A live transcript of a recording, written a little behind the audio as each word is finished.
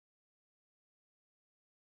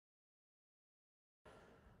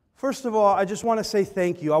First of all, I just want to say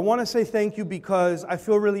thank you. I want to say thank you because I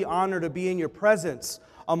feel really honored to be in your presence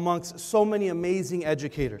amongst so many amazing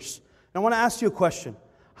educators. And I want to ask you a question.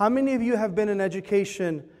 How many of you have been in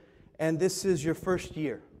education and this is your first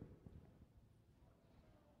year?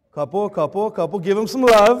 Couple. Give them some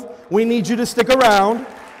love. We need you to stick around.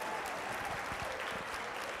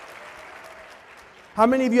 How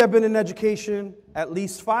many of you have been in education at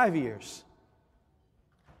least 5 years?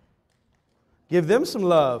 Give them some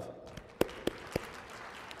love.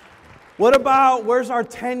 What about, where's our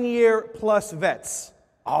 10-year plus vets?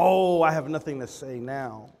 Oh, I have nothing to say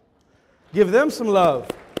now. Give them some love.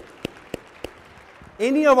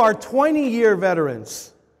 Any of our 20-year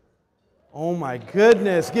veterans? Oh my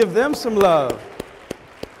goodness, give them some love.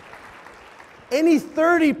 Any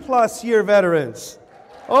 30-plus year veterans?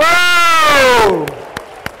 Oh!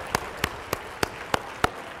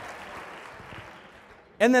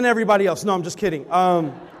 And then everybody else. No, I'm just kidding.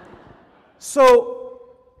 So,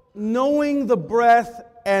 knowing the breadth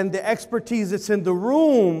and the expertise that's in the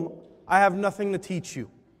room, I have nothing to teach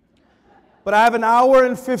you. But I have an hour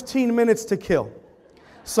and 15 minutes to kill.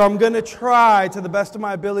 So I'm going to try to the best of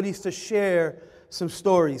my abilities to share some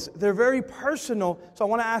stories. They're very personal, so I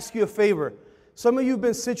want to ask you a favor. Some of you have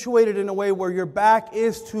been situated in a way where your back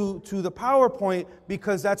is to the PowerPoint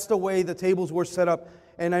because that's the way the tables were set up.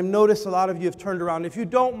 And I've noticed a lot of you have turned around. If you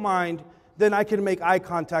don't mind, then I can make eye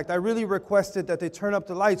contact. I really requested that they turn up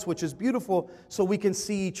the lights, which is beautiful, so we can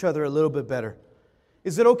see each other a little bit better.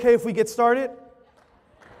 Is it okay if we get started?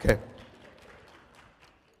 Okay.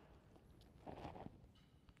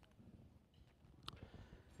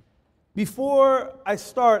 Before I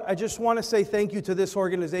start, I just want to say thank you to this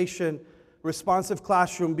organization, Responsive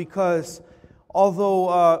Classroom, because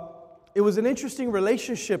although it was an interesting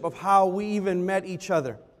relationship of how we even met each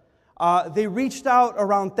other. They reached out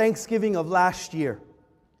around Thanksgiving of last year.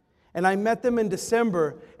 And I met them in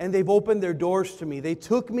December, and they've opened their doors to me. They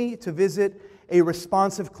took me to visit a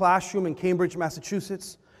responsive classroom in Cambridge,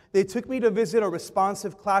 Massachusetts. They took me to visit a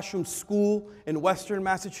responsive classroom school in Western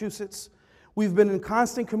Massachusetts. We've been in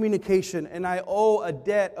constant communication, and I owe a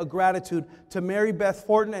debt of gratitude to Mary Beth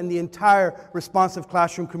Fortin and the entire responsive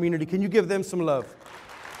classroom community. Can you give them some love?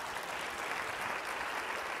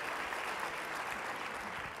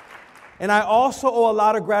 And I also owe a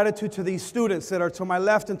lot of gratitude to these students that are to my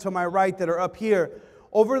left and to my right that are up here.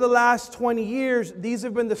 Over the last 20 years, these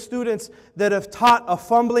have been the students that have taught a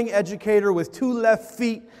fumbling educator with 2 left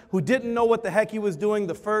feet who didn't know what the heck he was doing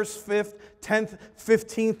the first, 5th, 10th,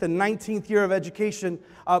 15th, and 19th year of education,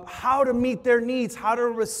 how to meet their needs, how to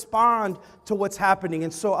respond to what's happening.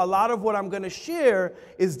 And so a lot of what I'm going to share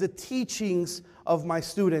is the teachings of my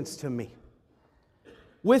students to me.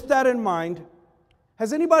 With that in mind,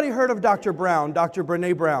 has anybody heard of Dr. Brown, Dr.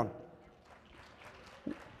 Brene Brown?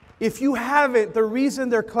 If you haven't, the reason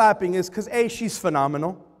they're clapping is because, A, she's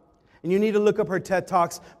phenomenal, and you need to look up her TED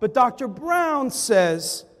Talks. But Dr. Brown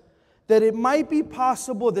says that it might be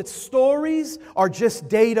possible that stories are just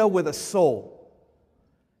data with a soul.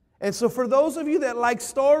 And so for those of you that like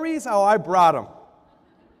stories, oh, I brought them.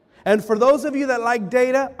 And for those of you that like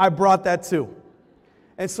data, I brought that too.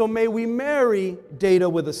 And so may we marry data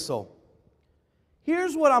with a soul.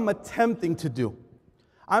 Here's what I'm attempting to do.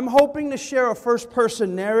 I'm hoping to share a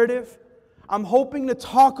first-person narrative. I'm hoping to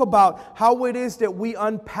talk about how it is that we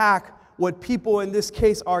unpack what people, in this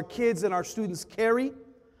case, our kids and our students carry.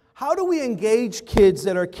 How do we engage kids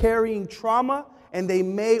that are carrying trauma and they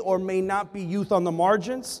may or may not be youth on the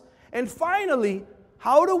margins? And finally,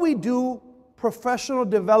 how do we do professional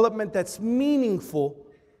development that's meaningful,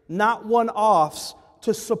 not one-offs,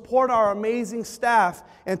 to support our amazing staff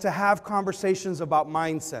and to have conversations about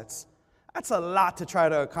mindsets? That's a lot to try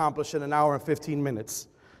to accomplish in an hour and 15 minutes.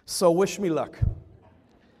 So wish me luck.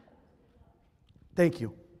 Thank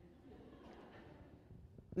you.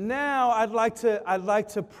 Now I'd like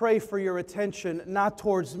to pray for your attention, not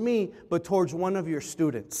towards me, but towards one of your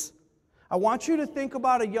students. I want you to think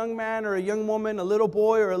about a young man or a young woman, a little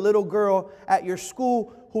boy or a little girl at your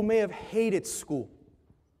school who may have hated school.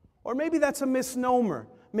 Or maybe that's a misnomer.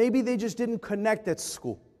 Maybe they just didn't connect at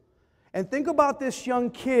school. And think about this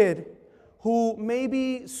young kid who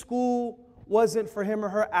maybe school wasn't for him or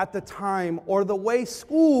her at the time, or the way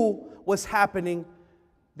school was happening,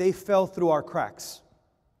 they fell through our cracks.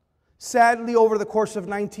 Sadly, over the course of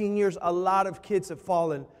 19 years, a lot of kids have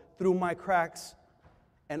fallen through my cracks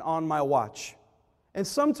and on my watch. And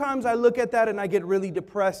sometimes I look at that and I get really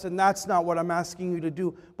depressed, and that's not what I'm asking you to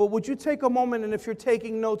do. But would you take a moment, and if you're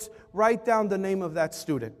taking notes, write down the name of that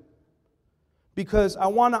student. Because I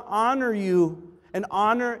want to honor you and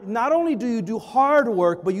honor, not only do you do hard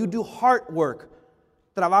work, but you do heart work.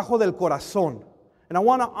 trabajo del corazón. And I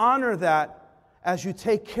want to honor that as you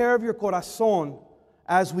take care of your corazón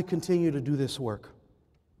as we continue to do this work.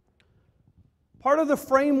 Part of the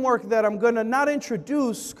framework that I'm going to not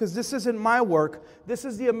introduce, because this isn't my work, this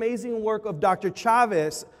is the amazing work of Dr.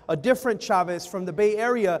 Chavez, a different Chavez from the Bay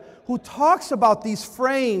Area, who talks about these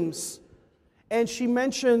frames. And she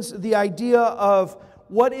mentions the idea of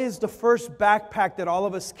what is the first backpack that all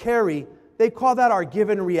of us carry. They call that our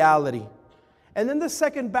given reality. And then the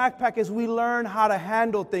second backpack is we learn how to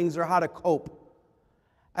handle things or how to cope.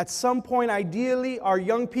 At some point, ideally, our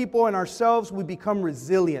young people and ourselves, we become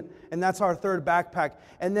resilient. And that's our third backpack.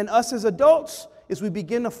 And then us as adults is we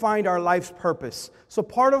begin to find our life's purpose. So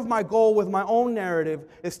part of my goal with my own narrative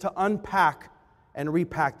is to unpack and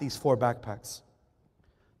repack these 4 backpacks.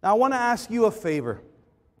 Now, I want to ask you a favor.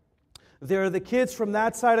 There are the kids from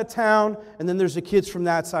that side of town, and then there's the kids from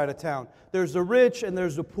that side of town. There's the rich and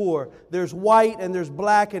there's the poor. There's white and there's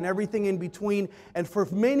black and everything in between. And for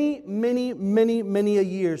many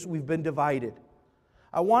years, we've been divided.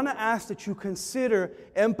 I want to ask that you consider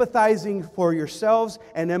empathizing for yourselves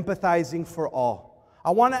and empathizing for all.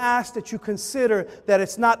 I want to ask that you consider that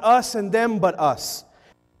it's not us and them, but us.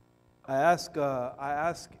 I ask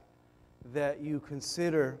that you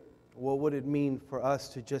consider what would it mean for us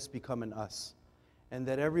to just become an us. And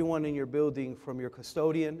that everyone in your building, from your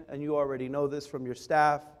custodian, and you already know this, from your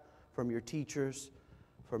staff, from your teachers,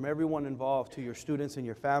 from everyone involved, to your students and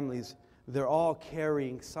your families, they're all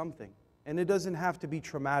carrying something. And it doesn't have to be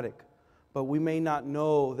traumatic, but we may not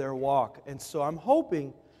know their walk. And so I'm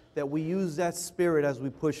hoping that we use that spirit as we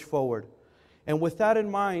push forward. And with that in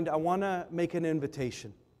mind, I want to make an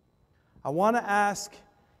invitation. I want to ask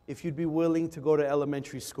if you'd be willing to go to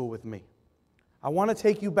elementary school with me. I want to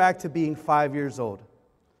take you back to being 5 years old.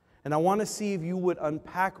 And I want to see if you would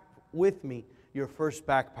unpack with me your first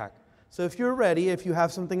backpack. So if you're ready, if you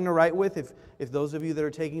have something to write with, if those of you that are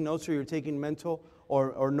taking notes or you're taking mental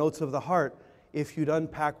or notes of the heart, if you'd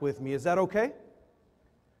unpack with me. Is that okay?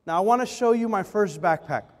 Now I want to show you my first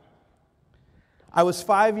backpack. I was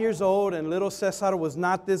 5 years old, and little Cesar was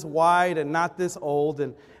not this wide and not this old,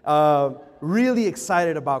 and really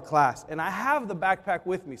excited about class. And I have the backpack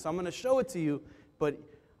with me, so I'm going to show it to you, but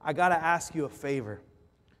I got to ask you a favor.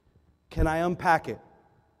 Can I unpack it?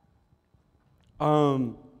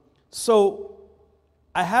 So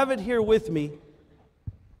I have it here with me.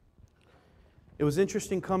 It was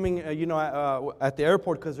interesting coming, at the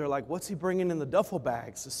airport, because they're like, what's he bringing in the duffel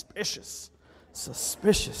bag? Suspicious.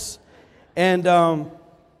 And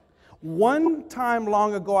one time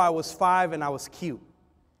long ago, I was 5 and I was cute.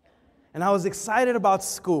 And I was excited about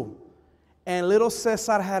school. And little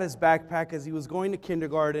Cesar had his backpack as he was going to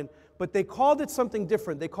kindergarten. But they called it something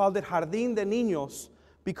different. They called it Jardín de Niños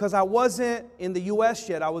because I wasn't in the U.S.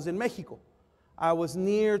 yet. I was in Mexico. I was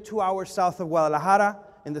near 2 hours south of Guadalajara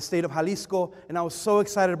in the state of Jalisco. And I was so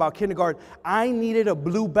excited about kindergarten. I needed a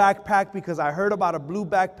blue backpack because I heard about a blue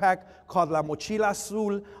backpack called La Mochila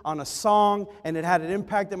Azul on a song. And it had an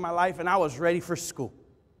impact in my life. And I was ready for school.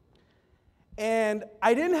 And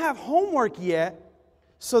I didn't have homework yet.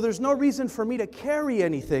 So there's no reason for me to carry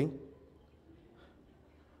anything.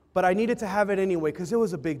 But I needed to have it anyway because it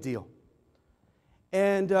was a big deal.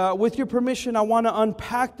 And with your permission, I want to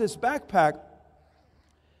unpack this backpack.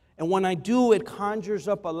 And when I do, it conjures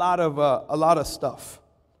up a lot of stuff.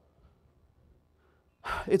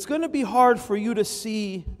 It's going to be hard for you to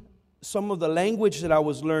see some of the language that I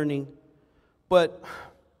was learning.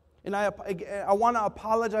 And I want to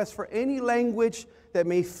apologize for any language that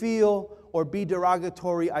may feel or be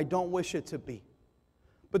derogatory. I don't wish it to be.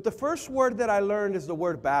 But the first word that I learned is the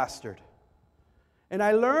word bastard. And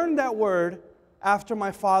I learned that word after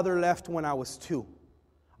my father left when I was 2.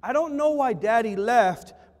 I don't know why Daddy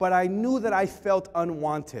left, but I knew that I felt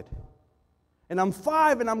unwanted. And I'm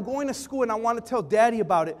 5 and I'm going to school and I want to tell Daddy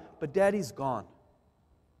about it, but Daddy's gone.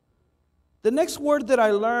 The next word that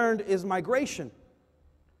I learned is migration.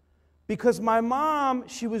 Because my mom,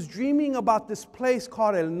 she was dreaming about this place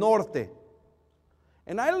called El Norte.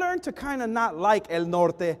 And I learned to kind of not like El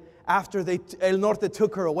Norte after El Norte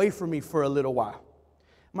took her away from me for a little while.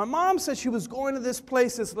 My mom said she was going to this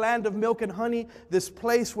place, this land of milk and honey, this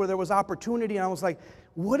place where there was opportunity. And I was like,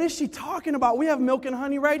 what is she talking about? We have milk and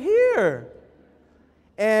honey right here.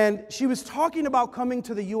 And she was talking about coming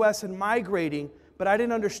to the U.S. and migrating, but I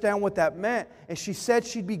didn't understand what that meant. And she said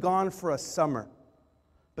she'd be gone for a summer.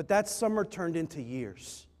 But that summer turned into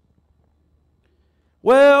years.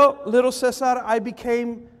 Well, little Cesar, I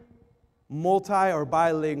became multi or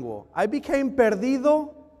bilingual. I became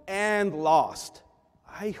perdido and lost.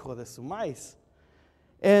 Ay, hijo de su maíz.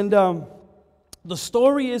 And the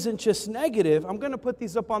story isn't just negative. I'm going to put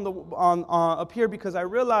these up up here because I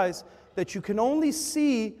realize that you can only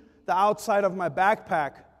see the outside of my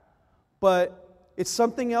backpack, but it's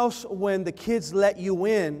something else when the kids let you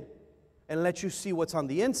in and let you see what's on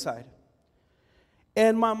the inside.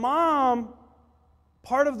 And my mom,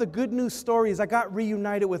 part of the good news story is I got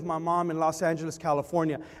reunited with my mom in Los Angeles,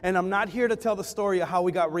 California. And I'm not here to tell the story of how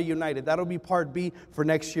we got reunited. That'll be part B for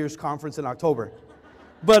next year's conference in October.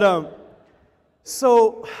 But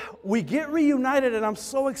so we get reunited, and I'm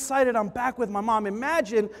so excited. I'm back with my mom.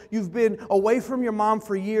 Imagine you've been away from your mom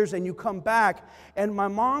for years, and you come back, and my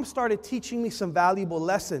mom started teaching me some valuable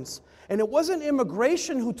lessons. And it wasn't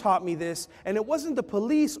immigration who taught me this, and it wasn't the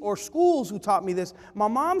police or schools who taught me this. My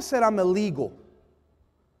mom said I'm illegal.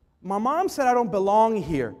 My mom said I don't belong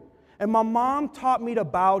here. And my mom taught me to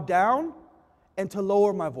bow down and to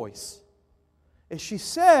lower my voice. And she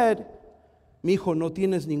said, "Mijo, no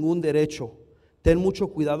tienes ningún derecho. Ten mucho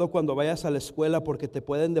cuidado cuando vayas a la escuela porque te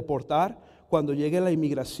pueden deportar. Cuando llegue la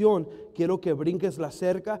inmigración, quiero que brinques la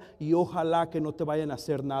cerca y ojalá que no te vayan a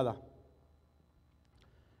hacer nada."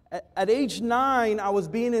 At age 9, I was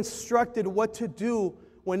being instructed what to do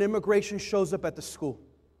when immigration shows up at the school.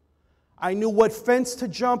 I knew what fence to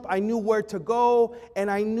jump, I knew where to go,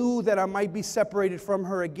 and I knew that I might be separated from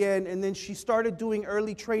her again. And then she started doing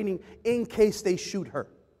early training in case they shoot her.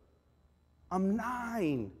 I'm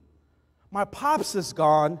 9. My pops is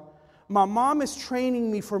gone. My mom is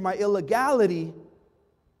training me for my illegality,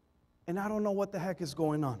 and I don't know what the heck is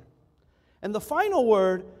going on. And the final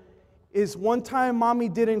word is one time mommy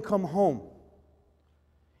didn't come home.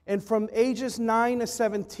 And from ages 9 to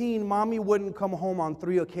 17, mommy wouldn't come home on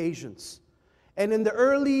 3 occasions. And in the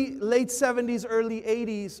late 70s, early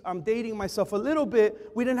 80s, I'm dating myself a little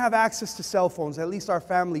bit, we didn't have access to cell phones. At least our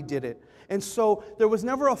family did it. And so there was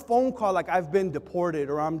never a phone call like I've been deported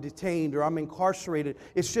or I'm detained or I'm incarcerated.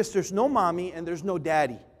 It's just there's no mommy and there's no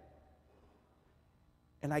daddy.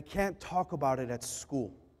 And I can't talk about it at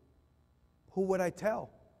school. Who would I tell?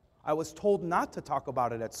 I was told not to talk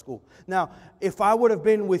about it at school. Now, if I would have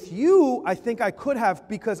been with you, I think I could have,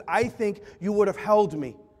 because I think you would have held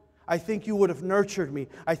me. I think you would have nurtured me.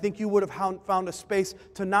 I think you would have found a space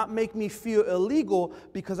to not make me feel illegal,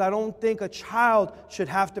 because I don't think a child should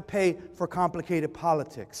have to pay for complicated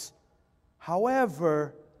politics.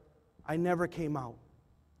 However, I never came out.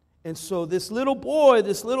 And so this little boy,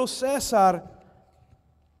 this little Cesar,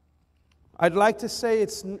 I'd like to say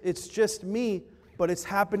it's just me, but it's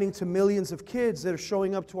happening to millions of kids that are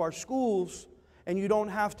showing up to our schools. And you don't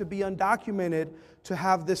have to be undocumented to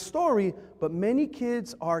have this story, but many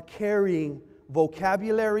kids are carrying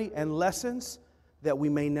vocabulary and lessons that we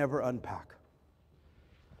may never unpack.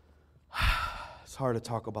 It's hard to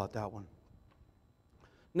talk about that one.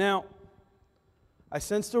 Now, I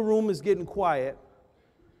sense the room is getting quiet,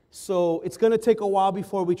 so it's going to take a while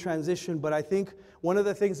before we transition, but I think one of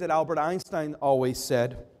the things that Albert Einstein always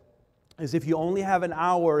said is if you only have an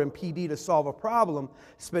hour in PD to solve a problem,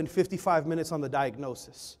 spend 55 minutes on the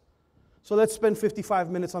diagnosis. So let's spend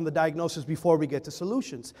 55 minutes on the diagnosis before we get to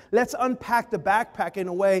solutions. Let's unpack the backpack in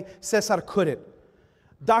a way Cesar couldn't.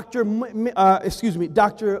 Dr.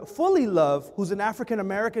 Fully Love, who's an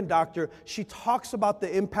African-American doctor, she talks about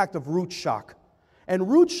the impact of root shock. And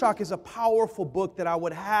Root Shock is a powerful book that I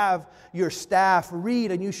would have your staff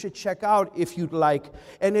read, and you should check out if you'd like.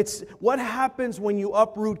 And it's what happens when you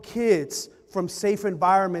uproot kids from safe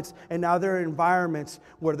environments, and now they're in environments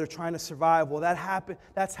where they're trying to survive. Well,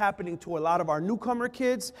 that's happening to a lot of our newcomer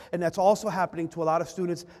kids, and that's also happening to a lot of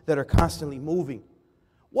students that are constantly moving.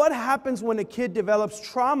 What happens when a kid develops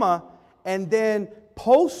trauma, and then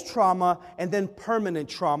post-trauma, and then permanent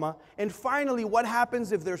trauma? And finally, what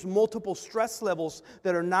happens if there's multiple stress levels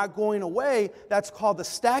that are not going away? That's called the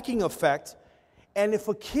stacking effect. And if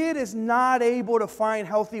a kid is not able to find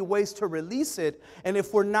healthy ways to release it, and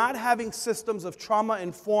if we're not having systems of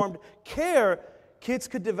trauma-informed care, kids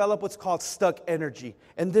could develop what's called stuck energy.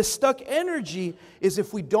 And this stuck energy is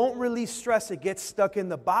if we don't release stress, it gets stuck in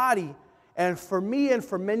the body. And for me and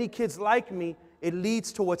for many kids like me, it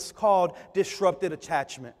leads to what's called disrupted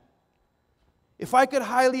attachment. If I could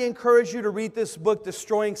highly encourage you to read this book,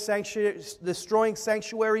 Destroying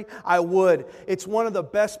Sanctuary, I would. It's one of the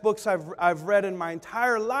best books I've read in my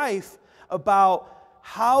entire life about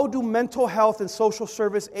how do mental health and social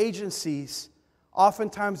service agencies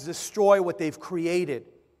oftentimes destroy what they've created.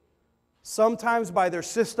 Sometimes by their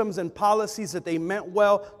systems and policies that they meant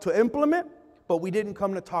well to implement, but we didn't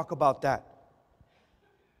come to talk about that.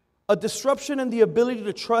 A disruption in the ability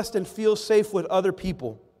to trust and feel safe with other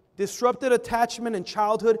people. Disrupted attachment in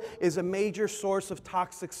childhood is a major source of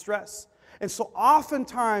toxic stress. And so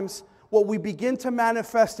oftentimes what we begin to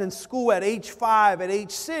manifest in school at age 5, at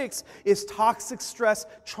age 6, is toxic stress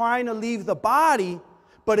trying to leave the body,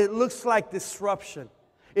 but it looks like disruption.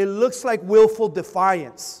 It looks like willful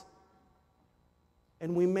defiance.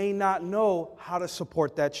 And we may not know how to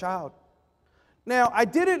support that child. Now, I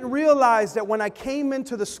didn't realize that when I came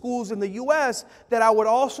into the schools in the U.S. that I would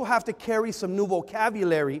also have to carry some new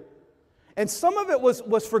vocabulary. And some of it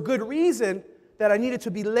was for good reason, that I needed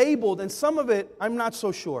to be labeled, and some of it, I'm not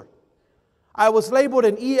so sure. I was labeled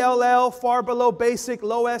an ELL, far below basic,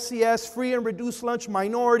 low SES, free and reduced lunch,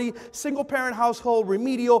 minority, single-parent household,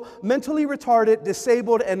 remedial, mentally retarded,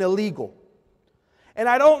 disabled, and illegal. And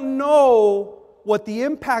I don't know what the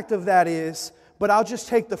impact of that is, but I'll just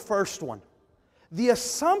take the first one. The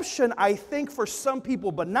assumption, I think, for some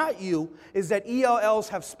people, but not you, is that ELLs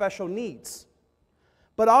have special needs.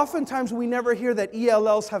 But oftentimes we never hear that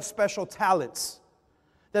ELLs have special talents,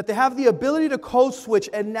 that they have the ability to code switch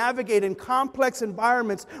and navigate in complex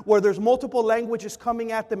environments where there's multiple languages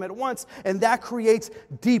coming at them at once, and that creates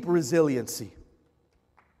deep resiliency.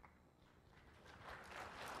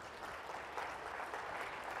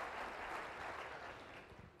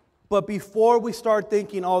 But before we start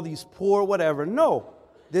thinking, all these poor whatever, no,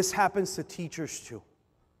 this happens to teachers too.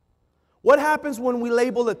 What happens when we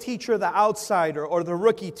label a teacher the outsider or the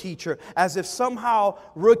rookie teacher as if somehow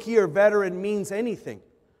rookie or veteran means anything?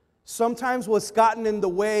 Sometimes what's gotten in the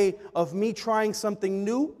way of me trying something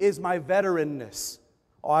new is my veteranness.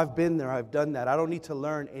 Oh, I've been there, I've done that. I don't need to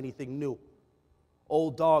learn anything new.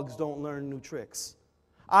 Old dogs don't learn new tricks.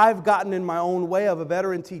 I've gotten in my own way of a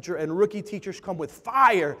veteran teacher, and rookie teachers come with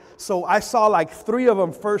fire. So I saw like 3 of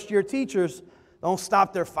them first-year teachers. Don't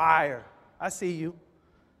stop their fire. I see you.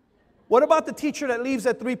 What about the teacher that leaves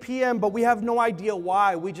at 3 p.m., but we have no idea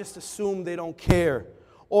why? We just assume they don't care.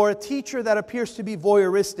 Or a teacher that appears to be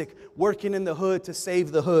voyeuristic, working in the hood to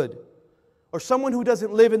save the hood. Or someone who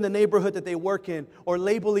doesn't live in the neighborhood that they work in, or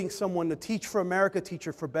labeling someone the Teach for America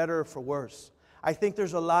teacher for better or for worse. I think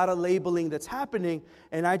there's a lot of labeling that's happening,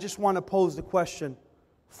 and I just want to pose the question,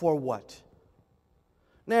 for what?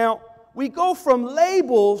 Now, we go from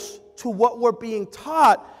labels to what we're being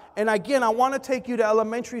taught, and again, I want to take you to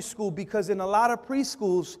elementary school because in a lot of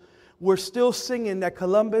preschools, we're still singing that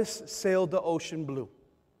Columbus sailed the ocean blue.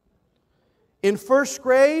 In first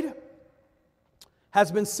grade,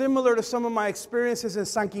 has been similar to some of my experiences in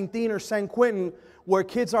San Quintin or San Quentin, where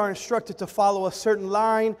kids are instructed to follow a certain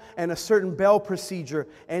line and a certain bell procedure,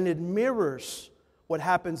 and it mirrors what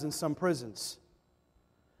happens in some prisons.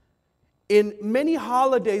 In many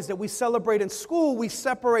holidays that we celebrate in school, we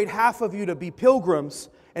separate half of you to be pilgrims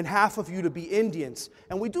and half of you to be Indians.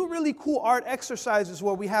 And we do really cool art exercises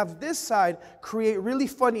where we have this side create really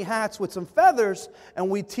funny hats with some feathers, and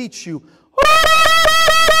we teach you.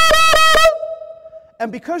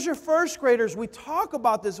 And because you're first graders, we talk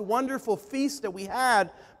about this wonderful feast that we had,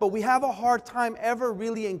 but we have a hard time ever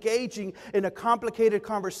really engaging in a complicated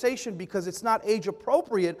conversation because it's not age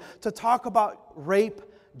appropriate to talk about rape,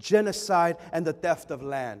 genocide, and the theft of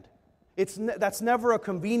land. That's never a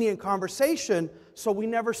convenient conversation, so we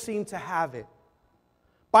never seem to have it.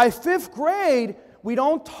 By 5th grade, we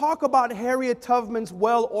don't talk about Harriet Tubman's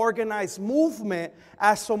well-organized movement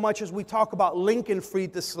as so much as we talk about Lincoln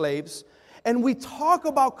freed the slaves. And we talk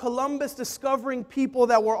about Columbus discovering people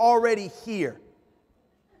that were already here.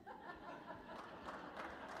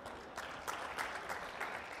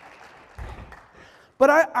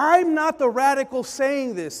 But I'm not the radical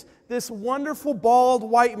saying this. This wonderful bald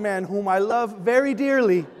white man whom I love very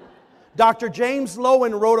dearly, Dr. James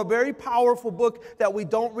Lowen, wrote a very powerful book that we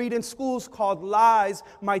don't read in schools called Lies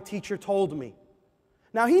My Teacher Told Me.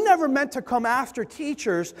 Now, he never meant to come after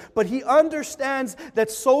teachers, but he understands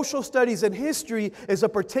that social studies and history is a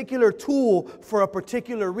particular tool for a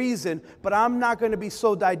particular reason, but I'm not going to be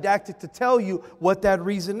so didactic to tell you what that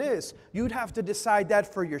reason is. You'd have to decide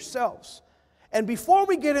that for yourselves. And before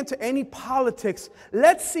we get into any politics,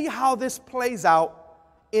 let's see how this plays out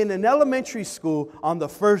in an elementary school on the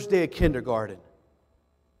first day of kindergarten.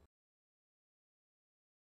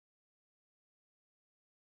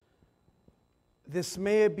 This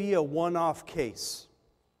may be a one-off case,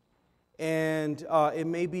 and it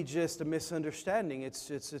may be just a misunderstanding. It's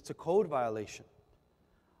a code violation.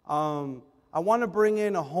 I want to bring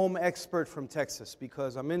in a home expert from Texas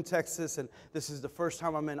because I'm in Texas, and this is the first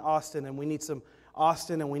time I'm in Austin, and we need some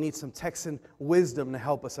Texan wisdom to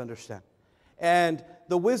help us understand. And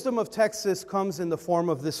the wisdom of Texas comes in the form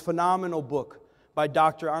of this phenomenal book by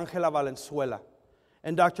Dr. Angela Valenzuela.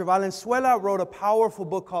 And Dr. Valenzuela wrote a powerful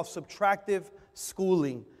book called Subtractive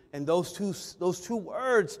Schooling, and those two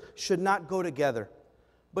words should not go together.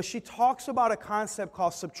 but she talks about a concept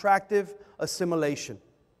called subtractive assimilation.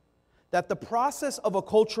 That the process of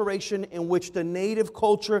acculturation in which the native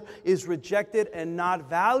culture is rejected and not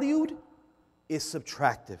valued is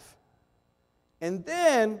subtractive. And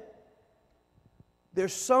then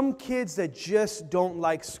there's some kids that just don't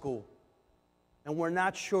like school. And we're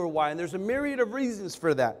not sure why. And there's a myriad of reasons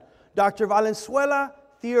for that. Dr. Valenzuela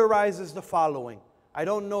theorizes the following. I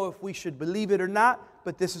don't know if we should believe it or not,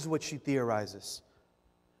 but this is what she theorizes.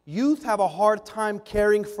 Youth have a hard time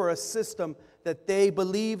caring for a system that they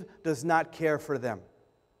believe does not care for them.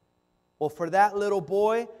 Well, for that little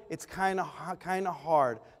boy, it's kind of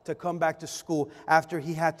hard to come back to school after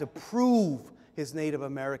he had to prove his Native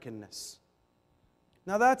Americanness.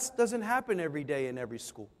 Now, that doesn't happen every day in every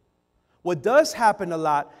school. What does happen a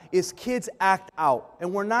lot is kids act out,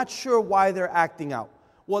 and we're not sure why they're acting out.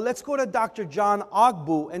 Well, let's go to Dr. John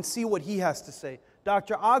Ogbu and see what he has to say.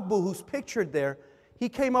 Dr. Ogbu, who's pictured there, he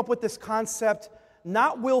came up with this concept,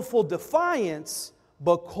 not willful defiance,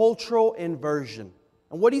 but cultural inversion.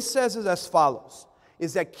 And what he says is as follows,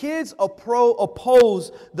 is that kids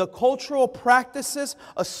oppose the cultural practices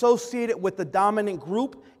associated with the dominant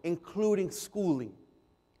group, including schooling.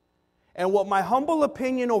 And what my humble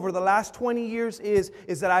opinion over the last 20 years is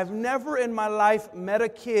that I've never in my life met a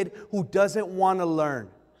kid who doesn't want to learn.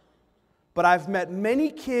 But I've met many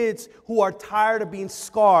kids who are tired of being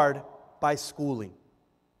scarred by schooling.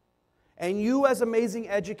 And you as amazing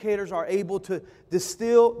educators are able to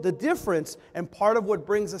distill the difference. And part of what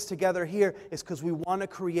brings us together here is because we want to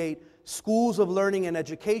create schools of learning and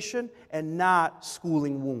education and not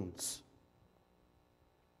schooling wounds.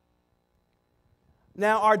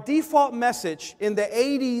 Now, our default message in the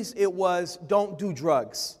 80s, it was don't do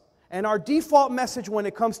drugs. And our default message when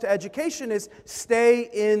it comes to education is stay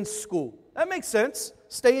in school. That makes sense.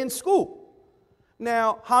 Stay in school.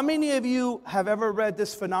 Now, how many of you have ever read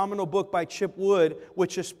this phenomenal book by Chip Wood,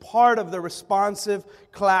 which is part of the responsive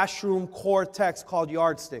classroom core text called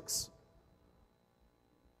Yardsticks?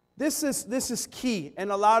 This is key,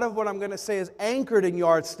 and a lot of what I'm going to say is anchored in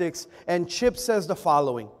Yardsticks, and Chip says the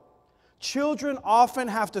following. Children often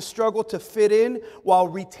have to struggle to fit in while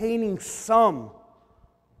retaining some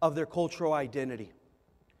of their cultural identity.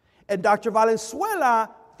 And Dr.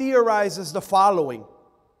 Valenzuela theorizes the following,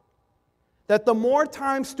 that the more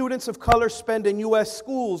time students of color spend in U.S.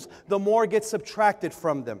 schools, the more gets subtracted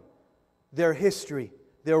from them. Their history,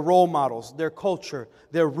 their role models, their culture,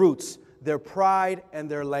 their roots, their pride, and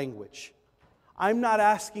their language. I'm not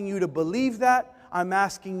asking you to believe that. I'm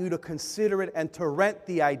asking you to consider it and to rent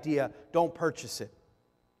the idea. Don't purchase it.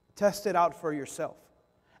 Test it out for yourself.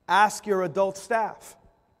 Ask your adult staff.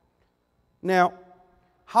 Now,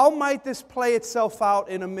 how might this play itself out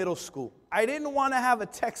in a middle school? I didn't want to have a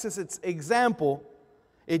Texas example.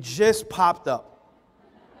 It just popped up.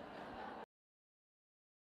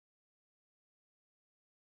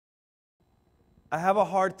 I have a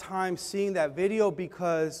hard time seeing that video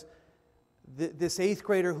because this 8th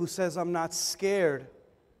grader who says, I'm not scared,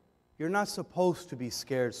 you're not supposed to be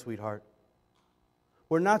scared, sweetheart.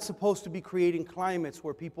 We're not supposed to be creating climates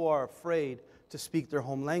where people are afraid to speak their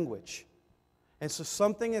home language. And so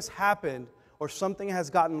something has happened or something has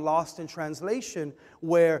gotten lost in translation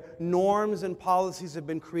where norms and policies have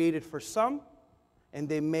been created for some and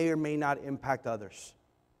they may or may not impact others.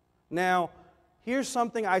 Now, here's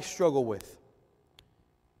something I struggle with.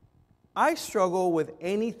 I struggle with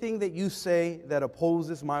anything that you say that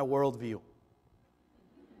opposes my worldview.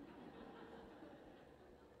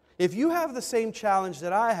 If you have the same challenge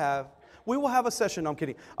that I have, we will have a session. No, I'm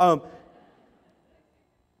kidding.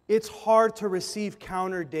 It's hard to receive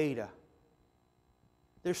counter data.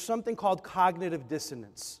 There's something called cognitive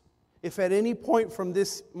dissonance. If at any point from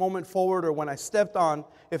this moment forward or when I stepped on,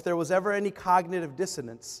 if there was ever any cognitive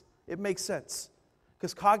dissonance, it makes sense.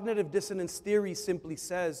 Because cognitive dissonance theory simply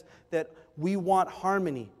says that we want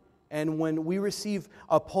harmony. And when we receive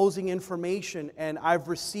opposing information, and I've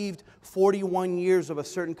received 41 years of a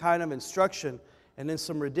certain kind of instruction, and then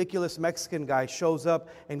some ridiculous Mexican guy shows up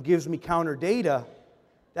and gives me counter data,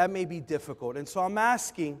 that may be difficult. And so I'm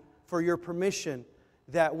asking for your permission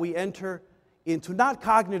that we enter into not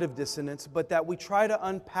cognitive dissonance, but that we try to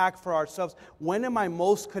unpack for ourselves, when am I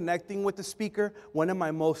most connecting with the speaker? When am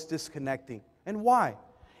I most disconnecting? And why?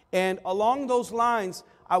 And along those lines,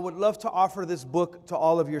 I would love to offer this book to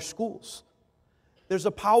all of your schools. There's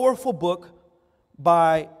a powerful book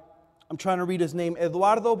by, I'm trying to read his name,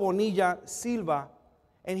 Eduardo Bonilla Silva,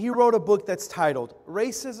 and he wrote a book that's titled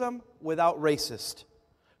Racism Without Racist: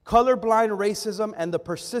 Colorblind Racism and the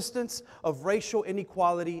Persistence of Racial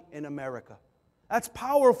Inequality in America. That's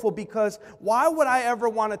powerful, because why would I ever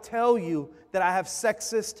want to tell you that I have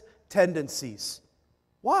sexist tendencies?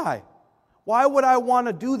 Why? Why would I want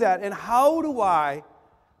to do that? And how do I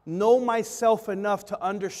know myself enough to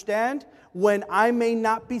understand when I may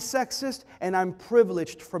not be sexist and I'm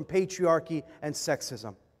privileged from patriarchy and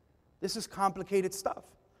sexism? This is complicated stuff.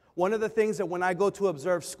 One of the things that when I go to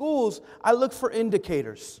observe schools, I look for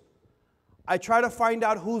indicators. I try to find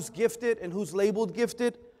out who's gifted and who's labeled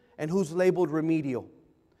gifted and who's labeled remedial.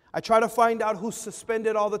 I try to find out who's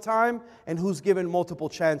suspended all the time and who's given multiple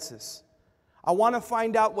chances. I want to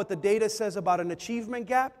find out what the data says about an achievement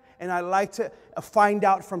gap, and I like to find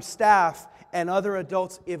out from staff and other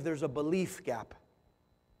adults if there's a belief gap.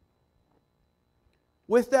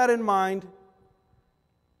 With that in mind,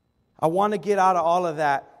 I want to get out of all of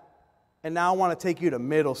that, and now I want to take you to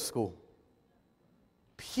middle school.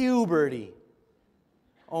 Puberty.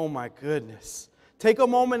 Oh my goodness. Take a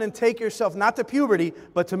moment and take yourself not to puberty,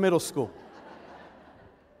 but to middle school.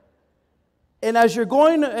 And as you're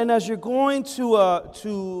going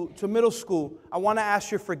to middle school, I want to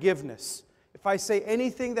ask your forgiveness. If I say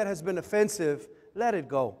anything that has been offensive, let it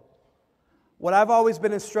go. What I've always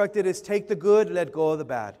been instructed is take the good, let go of the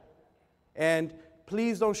bad. And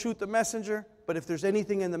please don't shoot the messenger, but if there's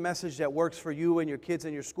anything in the message that works for you and your kids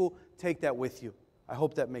in your school, take that with you. I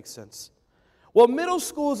hope that makes sense. Well, middle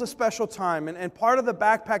school is a special time, and part of the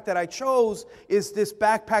backpack that I chose is this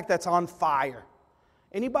backpack that's on fire.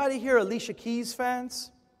 Anybody here Alicia Keys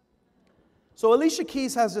fans? So Alicia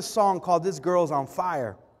Keys has this song called This Girl's on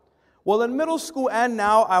Fire. Well, in middle school and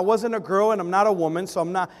now, I wasn't a girl and I'm not a woman, so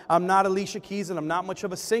I'm not Alicia Keys and I'm not much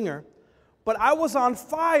of a singer. But I was on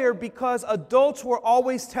fire because adults were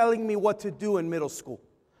always telling me what to do in middle school.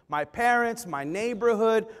 My parents, my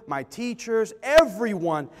neighborhood, my teachers,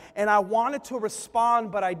 everyone. And I wanted to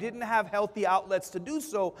respond, but I didn't have healthy outlets to do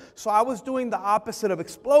so. So I was doing the opposite of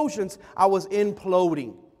explosions. I was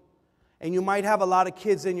imploding. And you might have a lot of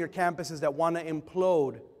kids in your campuses that want to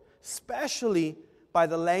implode, especially by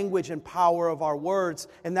the language and power of our words.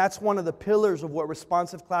 And that's one of the pillars of what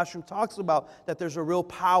Responsive Classroom talks about, that there's a real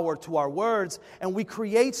power to our words. And we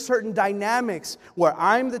create certain dynamics where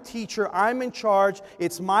I'm the teacher, I'm in charge,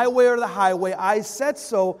 it's my way or the highway, I said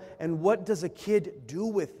so. And what does a kid do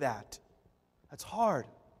with that? That's hard.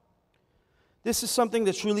 This is something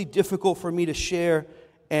that's really difficult for me to share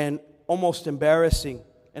and almost embarrassing.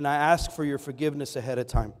 And I ask for your forgiveness ahead of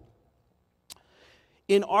time.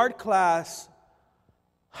 In art class,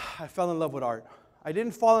 I fell in love with art. I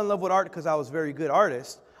didn't fall in love with art because I was a very good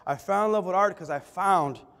artist. I fell in love with art because I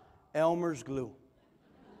found Elmer's glue.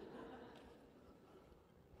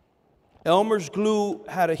 Elmer's glue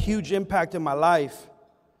had a huge impact in my life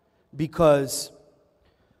because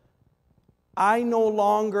I no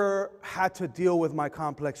longer had to deal with my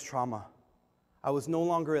complex trauma. I was no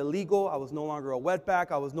longer illegal. I was no longer a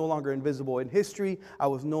wetback. I was no longer invisible in history. I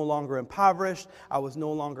was no longer impoverished. I was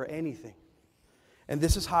no longer anything. And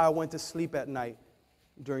this is how I went to sleep at night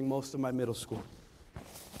during most of my middle school.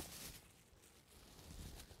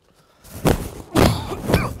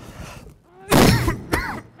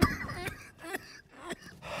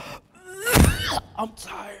 I'm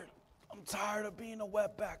tired. I'm tired of being a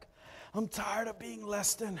wetback. I'm tired of being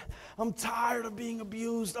less than. I'm tired of being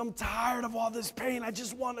abused. I'm tired of all this pain. I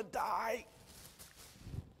just want to die.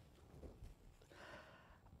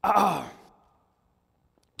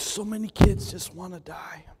 So many kids just want to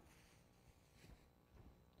die.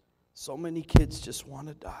 So many kids just want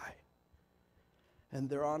to die. And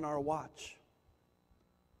they're on our watch.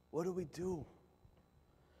 What do we do?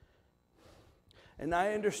 And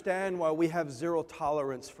I understand why we have zero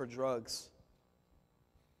tolerance for drugs.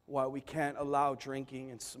 Why we can't allow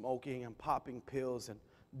drinking and smoking and popping pills and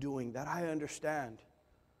doing that. I understand.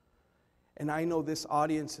 And I know this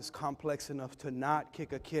audience is complex enough to not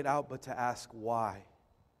kick a kid out, but to ask why.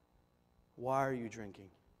 Why are you drinking?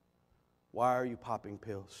 Why are you popping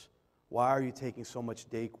pills? Why are you taking so much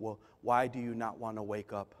Dayquil? Why do you not want to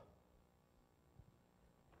wake up?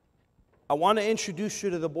 I want to introduce you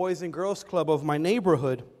to the Boys and Girls Club of my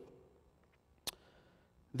neighborhood.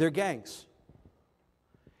 They're gangs.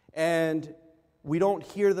 And we don't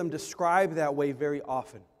hear them described that way very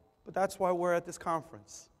often. But that's why we're at this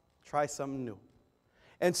conference. Try something new.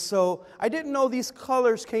 And so I didn't know these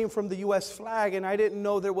colors came from the U.S. flag, and I didn't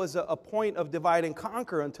know there was a point of divide and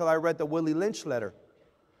conquer until I read the Willie Lynch letter.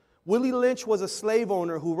 Willie Lynch was a slave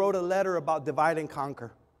owner who wrote a letter about divide and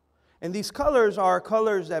conquer. And these colors are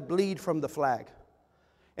colors that bleed from the flag.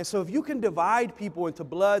 And so if you can divide people into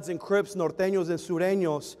Bloods and Crips, Norteños and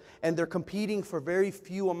Sureños, and they're competing for very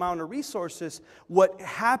few amount of resources, what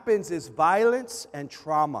happens is violence and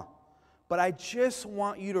trauma. But I just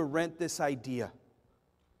want you to rent this idea.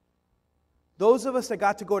 Those of us that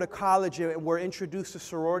got to go to college and were introduced to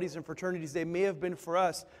sororities and fraternities, they may have been for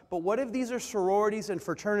us. But what if these are sororities and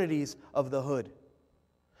fraternities of the hood?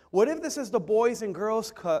 What if this is the boys and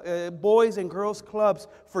girls clubs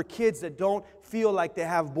for kids that don't feel like they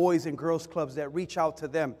have boys and girls clubs that reach out to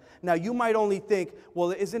them? Now, you might only think,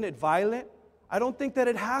 well, isn't it violent? I don't think that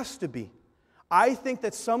it has to be. I think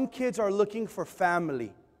that some kids are looking for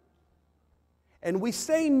family. And we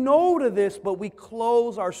say no to this, but we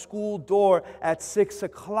close our school door at 6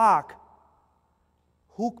 o'clock.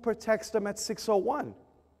 Who protects them at 6:01?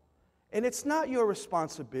 And it's not your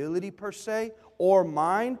responsibility per se, or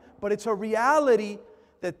mine, but it's a reality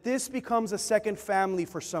that this becomes a second family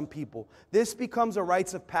for some people. This becomes a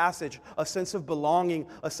rites of passage, a sense of belonging,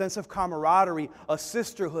 a sense of camaraderie, a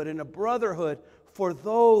sisterhood and a brotherhood for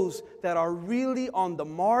those that are really on the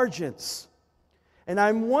margins. And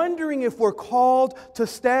I'm wondering if we're called to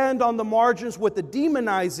stand on the margins with the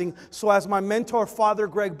demonizing, so as my mentor, Father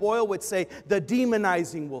Greg Boyle, would say, the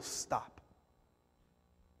demonizing will stop.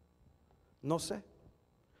 No sé.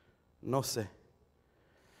 No sé.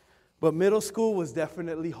 But middle school was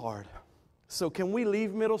definitely hard. So can we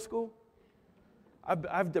leave middle school?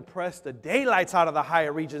 I've depressed the daylights out of the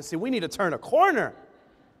Hyatt Regency. We need to turn a corner.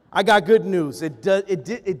 I got good news. It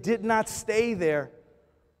did not stay there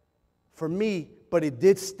for me, but it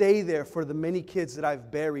did stay there for the many kids that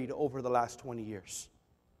I've buried over the last 20 years.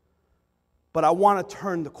 But I want to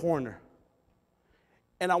turn the corner.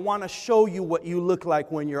 And I want to show you what you look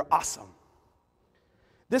like when you're awesome.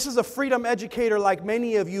 This is a freedom educator like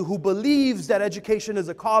many of you who believes that education is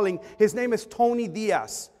a calling. His name is Tony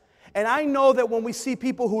Diaz. And I know that when we see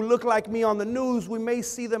people who look like me on the news, we may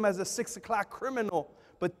see them as a 6 o'clock criminal.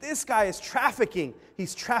 But this guy is trafficking.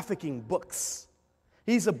 He's trafficking books.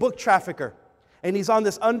 He's a book trafficker. And he's on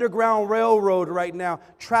this underground railroad right now,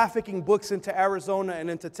 trafficking books into Arizona and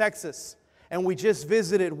into Texas. And we just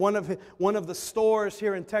visited one of the stores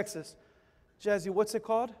here in Texas. Jazzy, what's it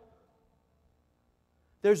called?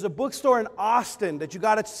 There's a bookstore in Austin that you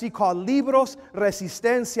got to see called Libros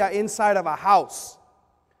Resistencia, inside of a house,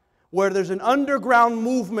 where there's an underground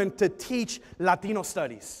movement to teach Latino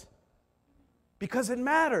studies. Because it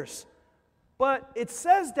matters. But it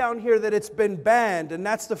says down here that it's been banned, and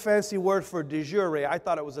that's the fancy word for de jure. I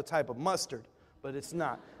thought it was a type of mustard, but it's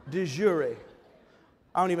not. De jure.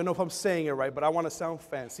 I don't even know if I'm saying it right, but I want to sound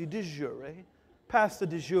fancy. De jure. Pass the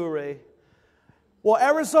de jure. Well,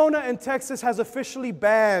 Arizona and Texas has officially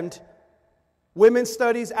banned women's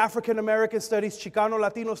studies, African American studies, Chicano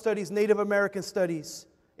Latino studies, Native American studies,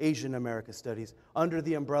 Asian American studies, under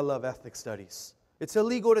the umbrella of ethnic studies. It's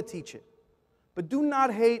illegal to teach it. But do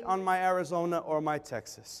not hate on my Arizona or my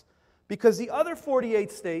Texas, because the other 48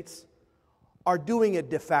 states are doing it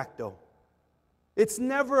de facto. It's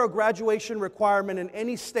never a graduation requirement in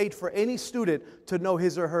any state for any student to know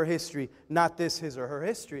his or her history, not this his or her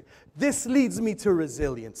history. This leads me to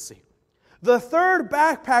resiliency. The third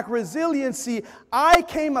backpack, resiliency, I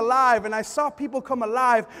came alive and I saw people come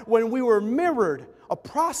alive when we were mirrored, a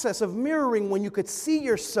process of mirroring when you could see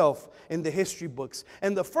yourself in the history books.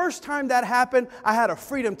 And the first time that happened, I had a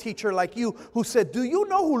freedom teacher like you who said, "Do you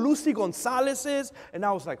know who Lucy Gonzalez is?" And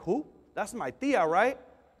I was like, "Who? That's my tia, right?"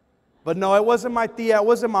 But no, it wasn't my tia, it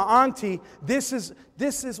wasn't my auntie. This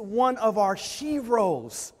is one of our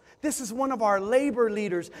sheroes. This is one of our labor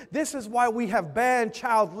leaders. This is why we have banned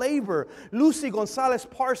child labor. Lucy Gonzalez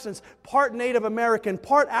Parsons, part Native American,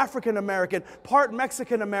 part African American, part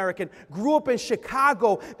Mexican American, grew up in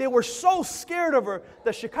Chicago. They were so scared of her,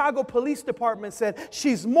 the Chicago Police Department said,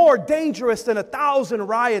 "She's more dangerous than 1,000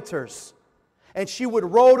 rioters." And she would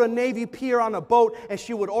row to Navy Pier on a boat, and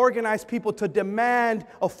she would organize people to demand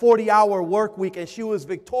a 40-hour work week. And she was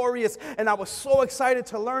victorious, and I was so excited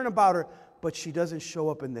to learn about her. But she doesn't show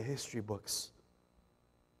up in the history books.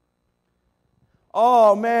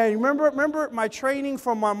 Oh, man, remember my training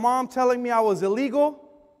from my mom telling me I was illegal?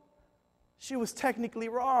 She was technically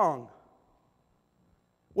wrong.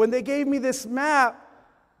 When they gave me this map,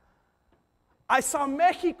 I saw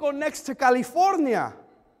Mexico next to California.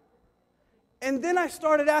 And then I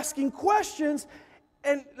started asking questions,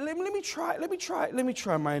 and let me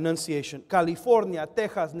try my enunciation. California,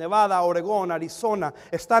 Texas, Nevada, Oregon, Arizona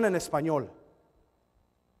están en español.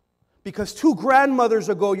 Because 2 grandmothers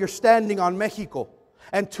ago, you're standing on Mexico.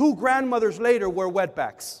 And 2 grandmothers later, we're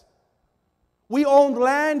wetbacks. We owned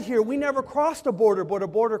land here. We never crossed a border, but a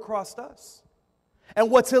border crossed us. And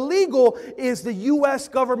what's illegal is the U.S.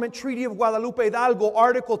 government Treaty of Guadalupe Hidalgo,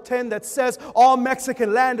 Article 10, that says all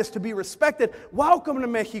Mexican land is to be respected. Welcome to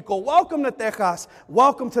Mexico. Welcome to Texas.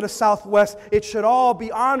 Welcome to the Southwest. It should all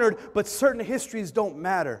be honored, but certain histories don't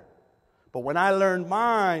matter. But when I learned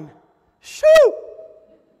mine, shoot!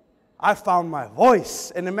 I found my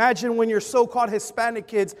voice. And imagine when your so-called Hispanic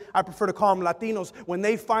kids, I prefer to call them Latinos, when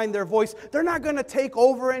they find their voice, they're not going to take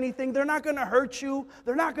over anything. They're not going to hurt you.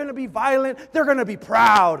 They're not going to be violent. They're going to be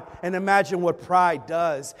proud. And imagine what pride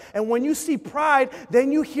does. And when you see pride,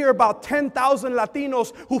 then you hear about 10,000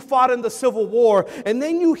 Latinos who fought in the Civil War. And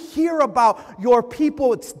then you hear about your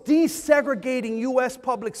people. It's desegregating U.S.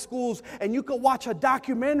 public schools. And you can watch a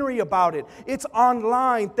documentary about it. It's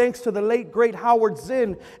online thanks to the late, great Howard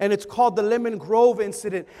Zinn. And it's called the Lemon Grove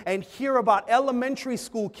Incident, and hear about elementary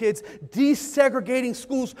school kids desegregating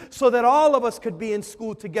schools so that all of us could be in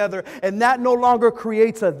school together. And that no longer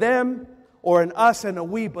creates a them or an us and a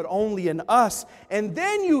we, but only an us. And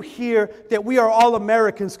then you hear that we are all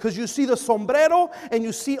Americans because you see the sombrero and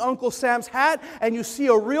you see Uncle Sam's hat and you see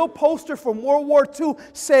a real poster from World War II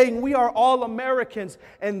saying we are all Americans.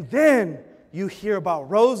 And then you hear about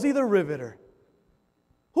Rosie the Riveter.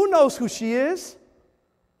 Who knows who she is?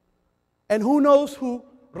 And who knows who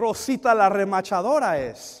Rosita la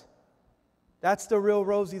Remachadora is? That's the real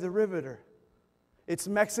Rosie the Riveter. It's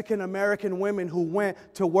Mexican-American women who went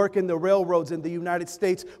to work in the railroads in the United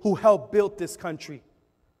States who helped build this country.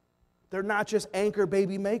 They're not just anchor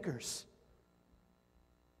baby makers.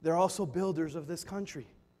 They're also builders of this country.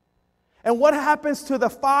 And what happens to the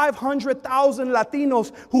 500,000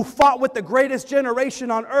 Latinos who fought with the greatest generation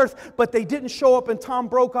on earth, but they didn't show up in Tom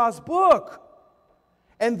Brokaw's book?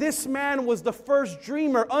 And this man was the first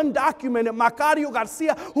dreamer, undocumented, Macario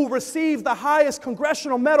Garcia, who received the highest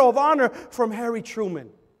Congressional Medal of Honor from Harry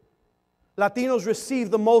Truman. Latinos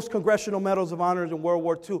received the most Congressional Medals of Honor in World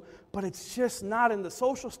War II, but it's just not in the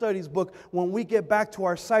social studies book when we get back to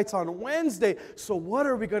our sites on Wednesday. So what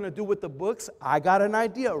are we going to do with the books? I got an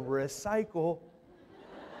idea. Recycle.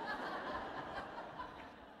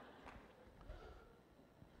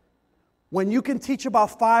 When you can teach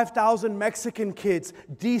about 5,000 Mexican kids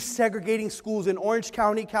desegregating schools in Orange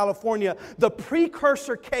County, California, the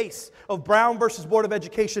precursor case of Brown versus Board of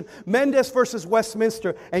Education, Mendez versus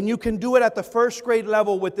Westminster, and you can do it at the first grade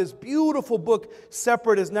level with this beautiful book,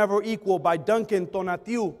 Separate is Never Equal by Duncan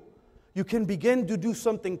Tonatiu, you can begin to do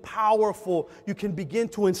something powerful. You can begin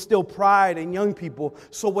to instill pride in young people.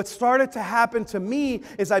 So what started to happen to me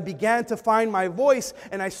is I began to find my voice,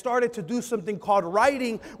 and I started to do something called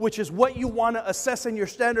writing, which is what you want to assess in your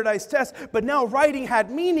standardized test. But now writing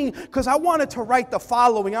had meaning because I wanted to write the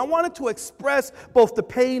following. I wanted to express both the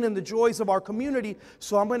pain and the joys of our community.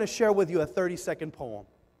 So I'm going to share with you a 30-second poem.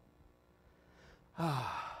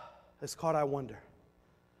 It's called I Wonder.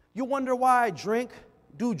 You wonder why I drink,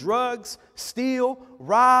 do drugs, steal,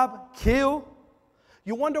 rob, kill?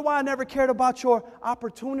 You wonder why I never cared about your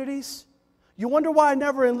opportunities? You wonder why I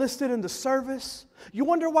never enlisted in the service? You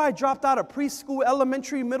wonder why I dropped out of preschool,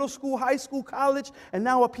 elementary, middle school, high school, college, and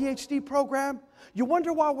now a PhD program? You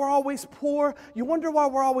wonder why we're always poor? You wonder why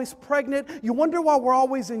we're always pregnant? You wonder why we're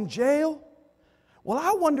always in jail? Well,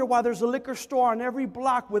 I wonder why there's a liquor store on every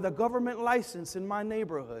block with a government license in my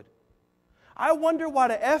neighborhood. I wonder why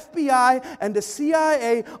the FBI and the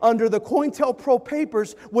CIA under the COINTELPRO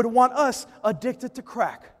papers would want us addicted to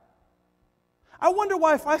crack. I wonder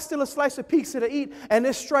why if I steal a slice of pizza to eat and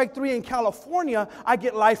it's strike 3 in California, I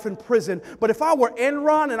get life in prison. But if I were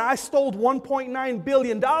Enron and I stole $1.9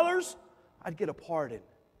 billion, I'd get a pardon.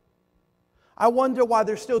 I wonder why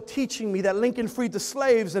they're still teaching me that Lincoln freed the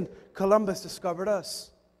slaves and Columbus discovered us.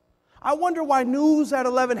 I wonder why News at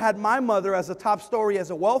 11 had my mother as a top story as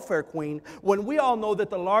a welfare queen when we all know that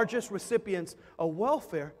the largest recipients of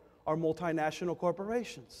welfare are multinational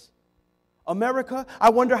corporations. America, I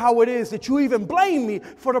wonder how it is that you even blame me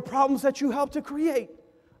for the problems that you helped to create.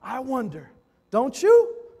 I wonder, don't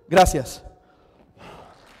you? Gracias.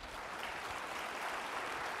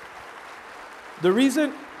 The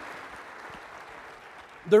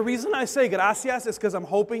reason I say gracias is because I'm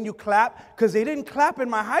hoping you clap, because they didn't clap in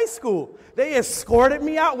my high school. They escorted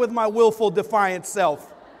me out with my willful, defiant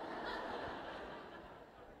self.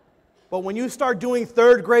 But when you start doing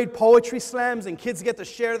third grade poetry slams and kids get to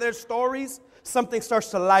share their stories, something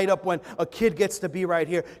starts to light up when a kid gets to be right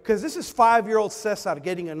here. Because this is 5-year-old Cesar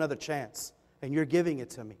getting another chance, and you're giving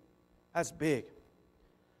it to me. That's big.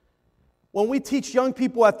 When we teach young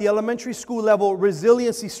people at the elementary school level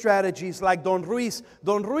resiliency strategies like Don Ruiz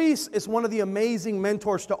is one of the amazing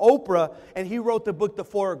mentors to Oprah, and he wrote the book, The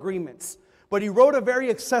 4 Agreements. But he wrote a very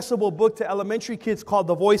accessible book to elementary kids called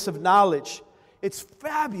The Voice of Knowledge. It's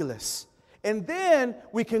fabulous. And then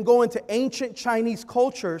we can go into ancient Chinese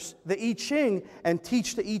cultures, the I Ching, and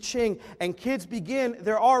teach the I Ching. And kids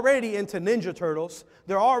they're already into Ninja Turtles.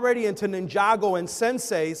 They're already into Ninjago and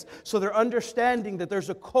Senseis. So they're understanding that there's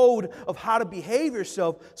a code of how to behave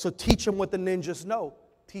yourself. So teach them what the ninjas know.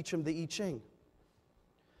 Teach them the I Ching.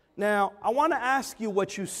 Now, I want to ask you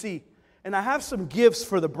what you see. And I have some gifts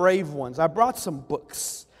for the brave ones. I brought some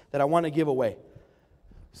books that I want to give away.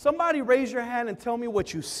 Somebody raise your hand and tell me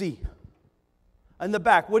what you see. In the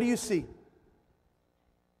back, what do you see?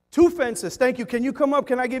 2 fences. Thank you. Can you come up?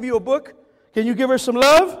 Can I give you a book? Can you give her some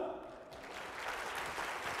love?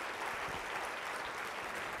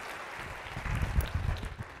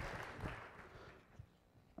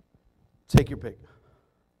 Take your pick.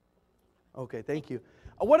 Okay, thank you.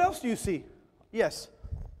 What else do you see? Yes.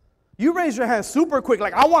 You raise your hand super quick,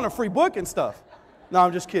 like I want a free book and stuff. No,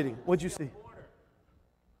 I'm just kidding. What'd you see?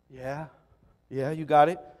 Yeah. Yeah, you got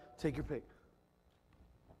it. Take your pick.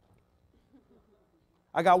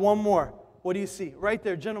 I got one more. What do you see? Right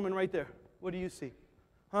there, gentleman, right there. What do you see?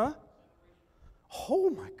 Huh? Oh,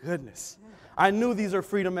 my goodness. I knew these are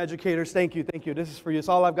freedom educators. Thank you, thank you. This is for you. It's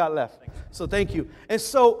all I've got left. So thank you. And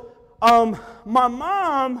so my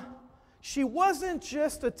mom, she wasn't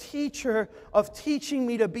just a teacher of teaching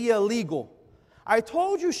me to be illegal. I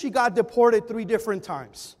told you she got deported 3 different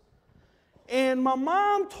times. And my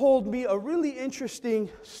mom told me a really interesting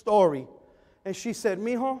story. And she said,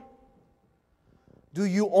 "Mijo, do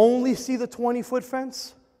you only see the 20-foot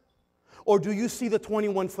fence? Or do you see the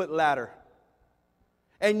 21-foot ladder?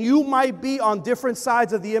 And you might be on different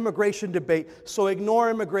sides of the immigration debate, so ignore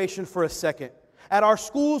immigration for a second. At our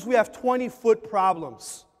schools, we have 20-foot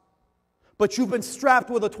problems. But you've been strapped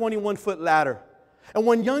with a 21-foot ladder. And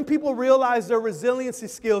when young people realize their resiliency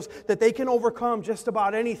skills, that they can overcome just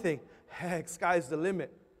about anything, heck, sky's the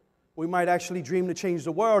limit. We might actually dream to change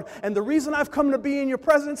the world. And the reason I've come to be in your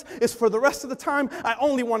presence is for the rest of the time, I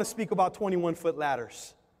only want to speak about 21-foot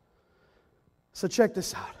ladders. So check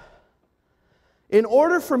this out. In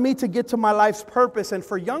order for me to get to my life's purpose and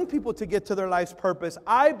for young people to get to their life's purpose,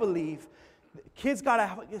 I believe kids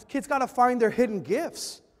gotta find their hidden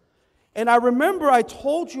gifts. And I remember I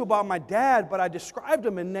told you about my dad, but I described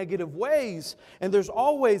him in negative ways. And there's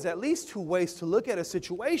always at least 2 ways to look at a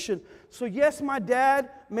situation. So yes, my dad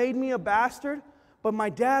made me a bastard, but my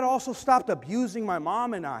dad also stopped abusing my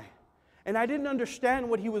mom and I. And I didn't understand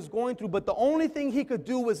what he was going through, but the only thing he could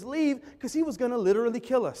do was leave because he was going to literally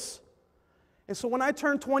kill us. And so when I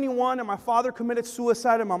turned 21 and my father committed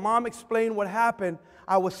suicide and my mom explained what happened,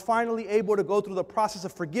 I was finally able to go through the process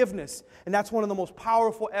of forgiveness. And that's one of the most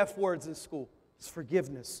powerful F words in school. It's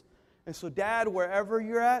forgiveness. And so, Dad, wherever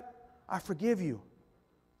you're at, I forgive you.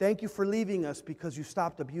 Thank you for leaving us because you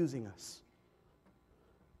stopped abusing us.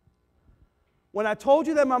 When I told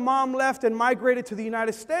you that my mom left and migrated to the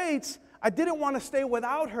United States, I didn't want to stay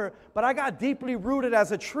without her, but I got deeply rooted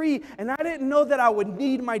as a tree, and I didn't know that I would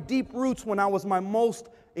need my deep roots when I was my most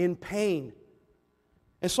in pain.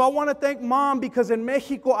 And so I want to thank Mom because in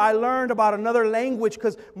Mexico I learned about another language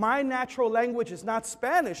because my natural language is not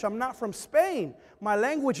Spanish. I'm not from Spain. My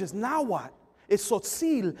language is Nahuatl. It's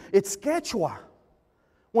Tzotzil. It's Quechua.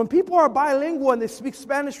 When people are bilingual and they speak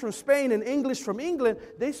Spanish from Spain and English from England,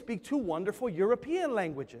 they speak 2 wonderful European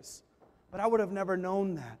languages. But I would have never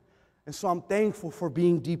known that. And so I'm thankful for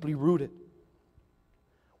being deeply rooted.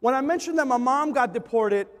 When I mentioned that my mom got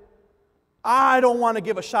deported, I don't want to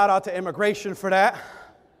give a shout out to immigration for that.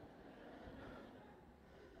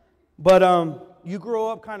 But you grow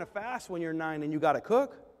up kind of fast when you're 9 and you got to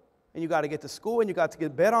cook and you got to get to school and you got to get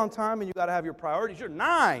to bed on time and you got to have your priorities. You're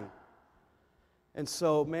 9. And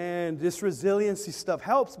so, man, this resiliency stuff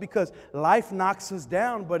helps because life knocks us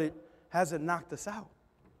down, but it hasn't knocked us out.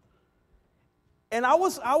 And I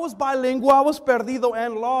was bilingual, I was perdido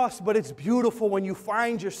and lost, but it's beautiful when you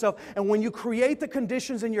find yourself and when you create the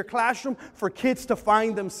conditions in your classroom for kids to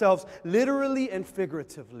find themselves literally and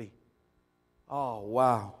figuratively. Oh,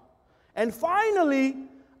 wow. And finally,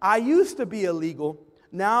 I used to be illegal.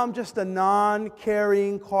 Now I'm just a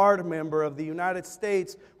non-carrying card member of the United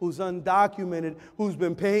States who's undocumented, who's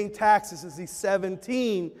been paying taxes since he's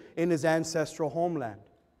 17 in his ancestral homeland.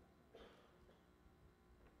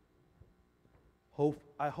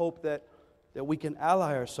 I hope that we can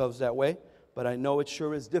ally ourselves that way, but I know it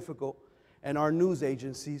sure is difficult, and our news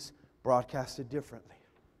agencies broadcast it differently.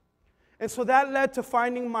 And so that led to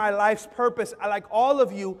finding my life's purpose. Like all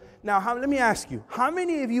of you, now let me ask you, how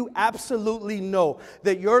many of you absolutely know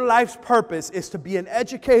that your life's purpose is to be an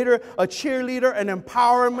educator, a cheerleader, an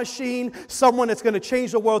empowering machine, someone that's going to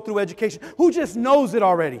change the world through education? Who just knows it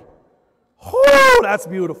already? Oh, that's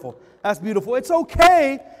beautiful. That's beautiful. It's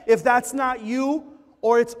okay if that's not you,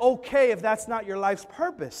 or it's okay if that's not your life's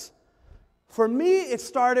purpose. For me, it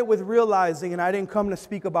started with realizing, and I didn't come to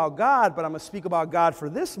speak about God, but I'm going to speak about God for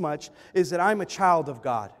this much, is that I'm a child of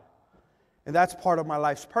God. And that's part of my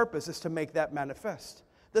life's purpose, is to make that manifest.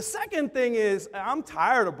 The second thing is, I'm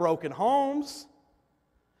tired of broken homes.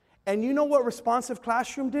 And you know what Responsive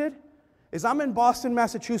Classroom did? Is I'm in Boston,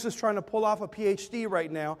 Massachusetts, trying to pull off a PhD right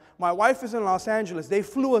now. My wife is in Los Angeles. They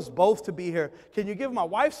flew us both to be here. Can you give my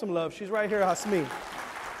wife some love? She's right here, Hasmi.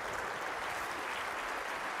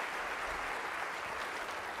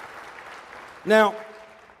 Now,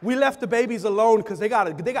 we left the babies alone because they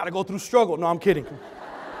gotta go through struggle. No, I'm kidding.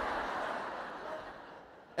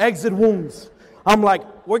 Exit wounds. I'm like,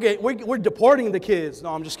 we're deporting the kids.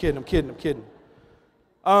 No, I'm just kidding. I'm kidding.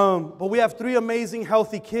 But we have 3 amazing,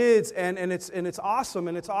 healthy kids, and it's awesome.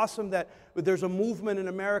 And it's awesome that there's a movement in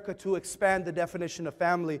America to expand the definition of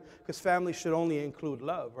family, because family should only include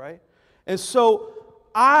love, right? And so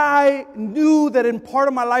I knew that in part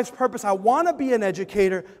of my life's purpose, I want to be an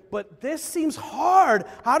educator, but this seems hard.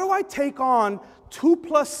 How do I take on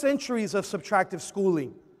 2+ centuries of subtractive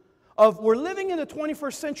schooling? We're living in the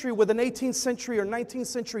 21st century with an 18th century or 19th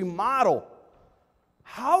century model.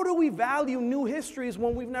 How do we value new histories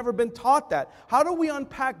when we've never been taught that? How do we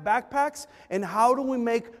unpack backpacks, and how do we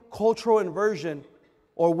make cultural inversion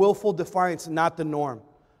or willful defiance not the norm?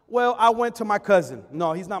 Well, I went to my cousin.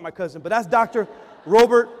 No, he's not my cousin, but that's Dr.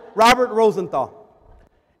 Robert Rosenthal.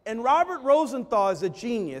 And Robert Rosenthal is a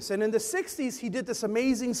genius. And in the 60s, he did this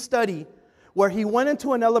amazing study where he went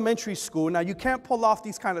into an elementary school. Now, you can't pull off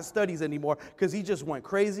these kind of studies anymore because he just went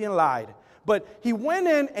crazy and lied. But he went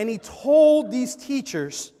in and he told these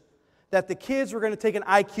teachers that the kids were going to take an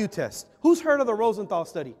IQ test. Who's heard of the Rosenthal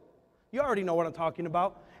study? You already know what I'm talking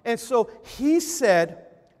about. And so he said,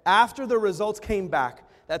 after the results came back,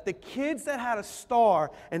 that the kids that had a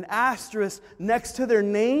star, an asterisk next to their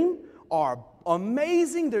name, are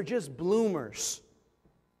amazing. They're just bloomers.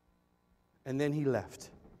 And then he left.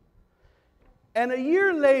 And a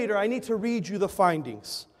year later, I need to read you the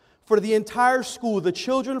findings. For the entire school, the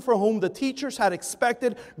children for whom the teachers had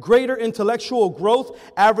expected greater intellectual growth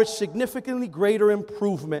averaged significantly greater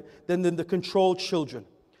improvement than the controlled children.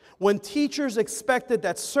 When teachers expected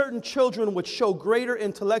that certain children would show greater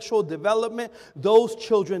intellectual development, those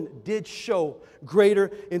children did show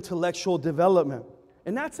greater intellectual development.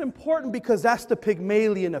 And that's important because that's the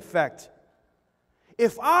Pygmalion effect.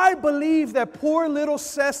 If I believe that poor little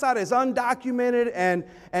Cesar is undocumented and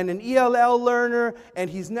an ELL learner, and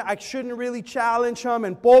I shouldn't really challenge him,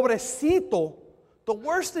 and pobrecito, the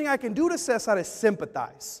worst thing I can do to Cesar is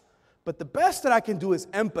sympathize. But the best that I can do is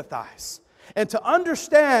empathize. And to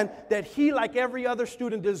understand that he, like every other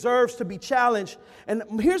student, deserves to be challenged. And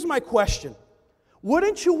here's my question.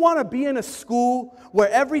 Wouldn't you want to be in a school where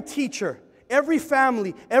every teacher, every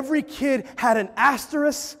family, every kid had an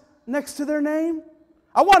asterisk next to their name?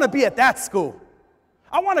 I want to be at that school.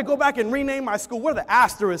 I want to go back and rename my school. We're the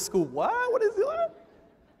asterisk school. What? What is it?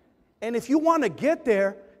 And if you want to get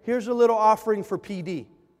there, here's a little offering for PD.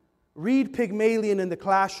 Read Pygmalion in the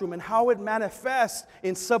classroom and how it manifests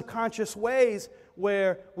in subconscious ways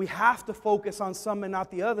where we have to focus on some and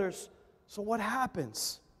not the others. So what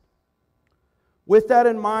happens? With that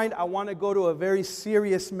in mind, I want to go to a very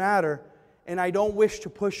serious matter, and I don't wish to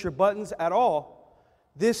push your buttons at all.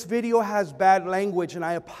 This video has bad language, and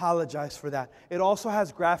I apologize for that. It also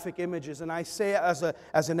has graphic images, and I say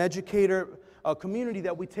as an educator, a community,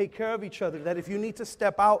 that we take care of each other, that if you need to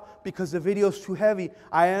step out because the video is too heavy,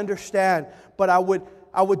 I understand. But I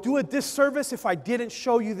would do a disservice if I didn't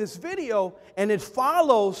show you this video, and it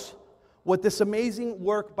follows what this amazing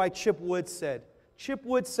work by Chip Wood said. Chip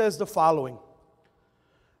Wood says the following: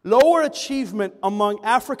 lower achievement among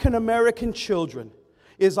African American children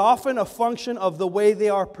is often a function of the way they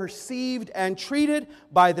are perceived and treated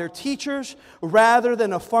by their teachers rather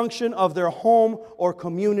than a function of their home or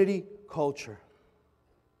community culture.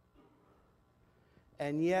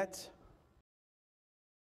 And yet,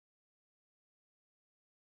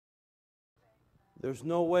 there's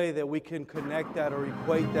no way that we can connect that or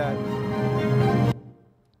equate that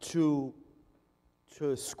to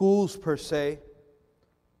schools per se,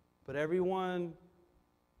 but everyone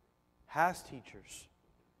has teachers.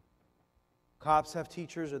 Cops have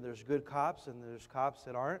teachers, and there's good cops, and there's cops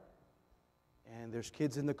that aren't. And there's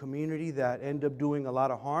kids in the community that end up doing a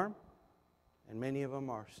lot of harm, and many of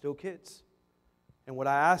them are still kids. And what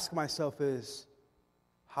I ask myself is,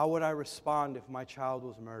 how would I respond if my child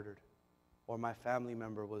was murdered or my family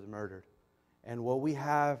member was murdered? And what we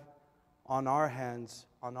have on our hands,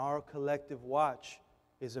 on our collective watch,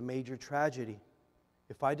 is a major tragedy.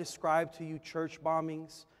 If I describe to you church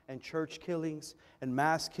bombings and church killings and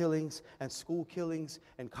mass killings and school killings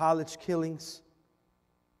and college killings,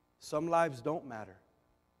 some lives don't matter.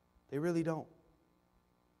 They really don't.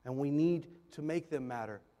 And we need to make them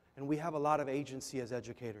matter. And we have a lot of agency as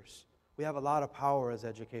educators. We have a lot of power as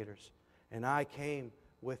educators. And I came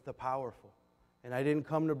with the powerful. And I didn't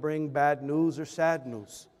come to bring bad news or sad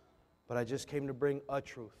news, but I just came to bring a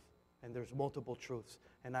truth. And there's multiple truths.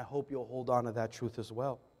 And I hope you'll hold on to that truth as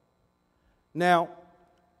well. Now,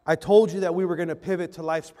 I told you that we were going to pivot to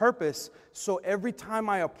life's purpose. So every time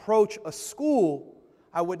I approach a school,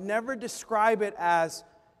 I would never describe it as,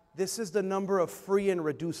 this is the number of free and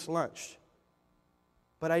reduced lunch.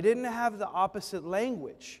 But I didn't have the opposite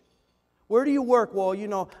language. Where do you work?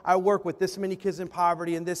 Well, I work with this many kids in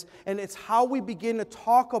poverty and this. And it's how we begin to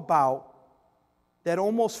talk about that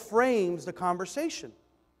almost frames the conversation.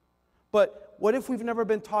 But what if we've never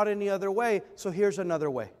been taught any other way? So here's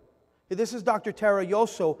another way. This is Dr. Tara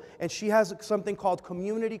Yoso, and she has something called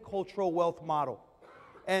Community Cultural Wealth Model.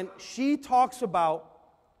 And she talks about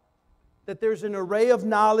that there's an array of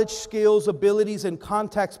knowledge, skills, abilities, and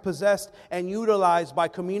contacts possessed and utilized by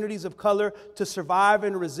communities of color to survive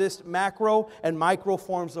and resist macro and micro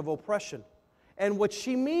forms of oppression. And what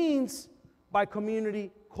she means by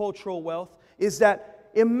community cultural wealth is that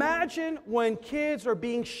imagine when kids are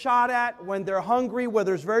being shot at, when they're hungry, where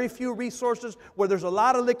there's very few resources, where there's a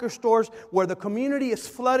lot of liquor stores, where the community is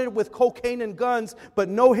flooded with cocaine and guns, but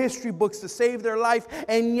no history books to save their life,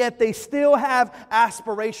 and yet they still have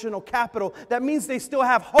aspirational capital. That means they still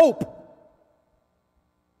have hope.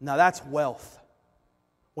 Now that's wealth.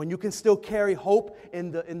 When you can still carry hope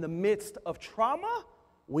in the midst of trauma,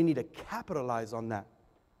 we need to capitalize on that.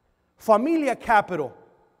 Familia capital.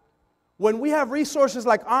 When we have resources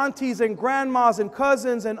like aunties and grandmas and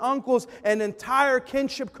cousins and uncles and entire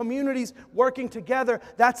kinship communities working together,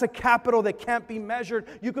 that's a capital that can't be measured.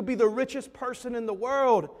 You could be the richest person in the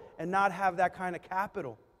world and not have that kind of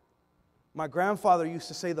capital. My grandfather used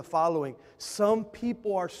to say the following: some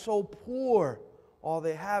people are so poor, all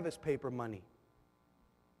they have is paper money.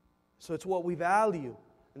 So it's what we value.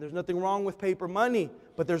 And there's nothing wrong with paper money,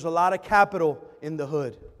 but there's a lot of capital in the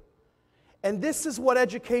hood. And this is what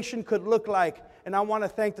education could look like. And I want to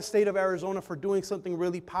thank the state of Arizona for doing something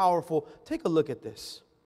really powerful. Take a look at this.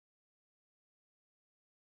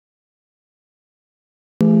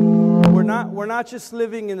 We're not just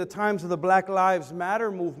living in the times of the Black Lives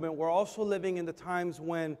Matter movement. We're also living in the times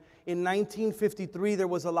when, in 1953, there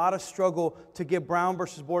was a lot of struggle to get Brown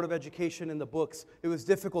versus Board of Education in the books. It was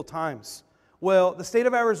difficult times. Well, the state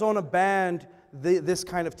of Arizona banned this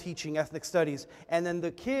kind of teaching, ethnic studies. And then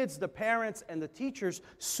the kids, the parents, and the teachers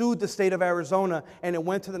sued the state of Arizona, and it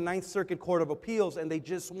went to the Ninth Circuit Court of Appeals, and they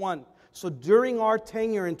just won. So during our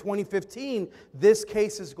tenure in 2015, this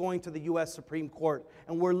case is going to the U.S. Supreme Court.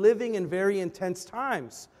 And we're living in very intense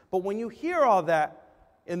times. But when you hear all that,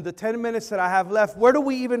 in the 10 minutes that I have left, where do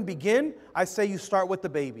we even begin? I say you start with the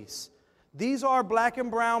babies. These are black and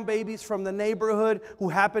brown babies from the neighborhood who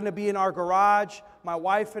happen to be in our garage. My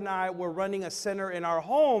wife and I were running a center in our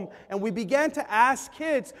home, and we began to ask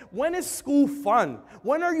kids, when is school fun?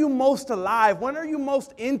 When are you most alive? When are you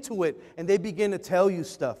most into it? And they begin to tell you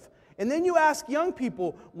stuff. And then you ask young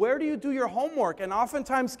people, where do you do your homework? And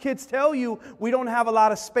oftentimes kids tell you, we don't have a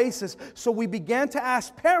lot of spaces. So we began to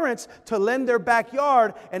ask parents to lend their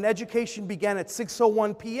backyard, and education began at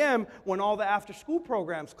 6:01 p.m. when all the after-school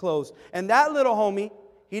programs closed. And that little homie,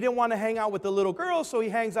 he didn't want to hang out with the little girls, so he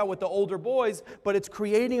hangs out with the older boys, but it's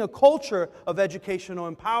creating a culture of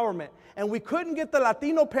educational empowerment. And we couldn't get the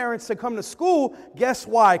Latino parents to come to school. Guess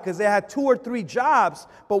why? Because they had 2 or 3 jobs.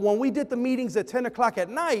 But when we did the meetings at 10 o'clock at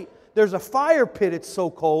night, there's a fire pit, it's so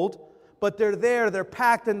cold, but they're there, they're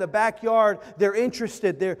packed in the backyard, they're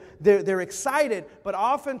interested, they're excited. But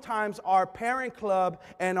oftentimes our parent club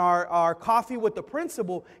and our coffee with the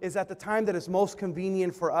principal is at the time that is most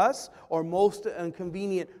convenient for us or most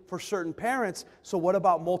inconvenient for certain parents. So what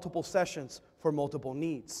about multiple sessions for multiple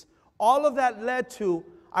needs? All of that led to,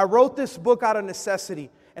 I wrote this book out of necessity.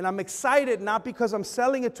 And I'm excited, not because I'm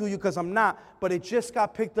selling it to you, because I'm not, but it just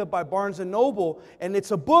got picked up by Barnes & Noble, and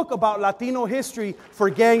it's a book about Latino history for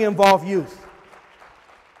gang-involved youth.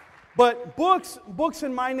 But books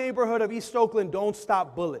in my neighborhood of East Oakland don't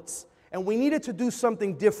stop bullets. And we needed to do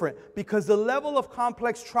something different because the level of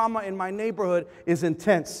complex trauma in my neighborhood is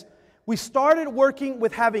intense. We started working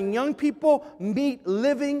with having young people meet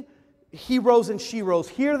living heroes and sheroes.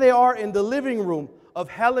 Here they are in the living room of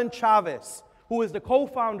Helen Chavez, who is the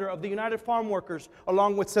co-founder of the United Farm Workers,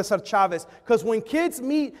 along with Cesar Chavez. Because when kids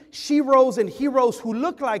meet sheroes and heroes who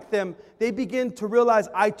look like them, they begin to realize,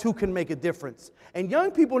 I too can make a difference. And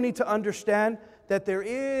young people need to understand that there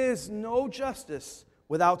is no justice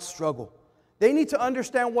without struggle. They need to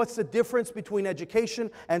understand what's the difference between education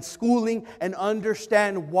and schooling and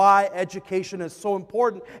understand why education is so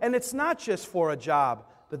important. And it's not just for a job,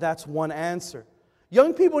 but that's one answer.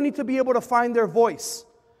 Young people need to be able to find their voice.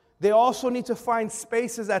 They also need to find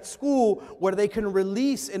spaces at school where they can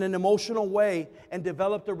release in an emotional way and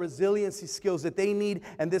develop the resiliency skills that they need,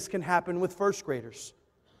 and this can happen with first graders.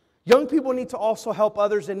 Young people need to also help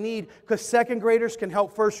others in need, because second graders can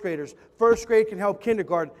help first graders. First grade can help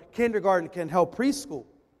kindergarten. Kindergarten can help preschool.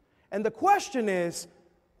 And the question is,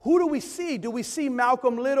 who do we see? Do we see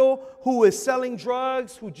Malcolm Little, who is selling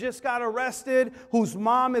drugs, who just got arrested, whose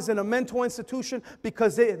mom is in a mental institution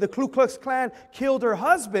because the Ku Klux Klan killed her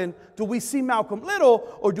husband? Do we see Malcolm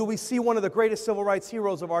Little, or do we see one of the greatest civil rights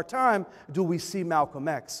heroes of our time? Do we see Malcolm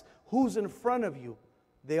X? Who's in front of you?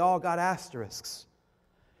 They all got asterisks.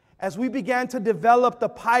 As we began to develop the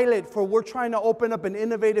pilot for we're trying to open up an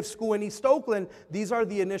innovative school in East Oakland, these are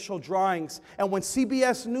the initial drawings. And when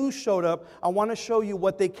CBS News showed up, I want to show you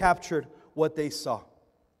what they captured, what they saw.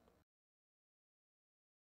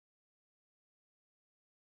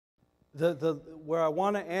 Where I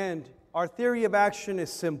want to end, our theory of action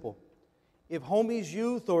is simple. If homies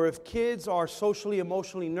youth or if kids are socially,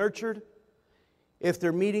 emotionally nurtured, if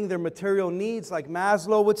they're meeting their material needs like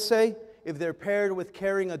Maslow would say, if they're paired with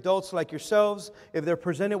caring adults like yourselves, if they're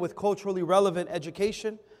presented with culturally relevant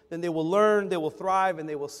education, then they will learn, they will thrive, and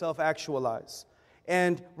they will self-actualize.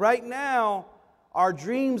 And right now, our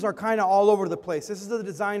dreams are kind of all over the place. This is the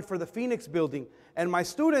design for the Phoenix building. And my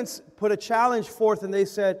students put a challenge forth, and they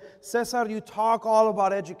said, Cesar, you talk all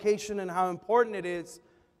about education and how important it is.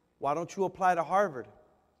 Why don't you apply to Harvard?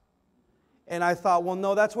 And I thought, well,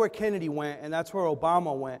 no, that's where Kennedy went, and that's where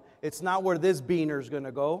Obama went. It's not where this beaner's going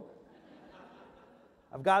to go.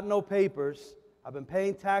 I've got no papers. I've been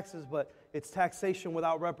paying taxes, but it's taxation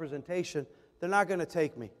without representation. They're not going to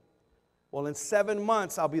take me. Well, in 7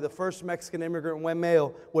 months, I'll be the first Mexican immigrant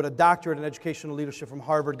male with a doctorate in educational leadership from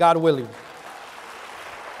Harvard, God willing.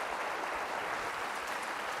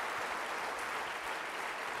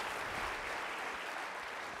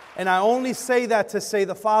 And I only say that to say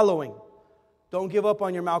the following. Don't give up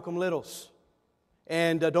on your Malcolm Littles.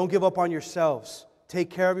 And don't give up on yourselves. Take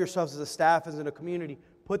care of yourselves as a staff, as in a community.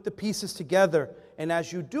 Put the pieces together. And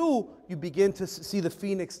as you do, you begin to see the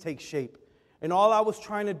Phoenix take shape. And all I was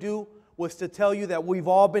trying to do was to tell you that we've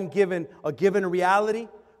all been given a given reality.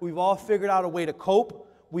 We've all figured out a way to cope.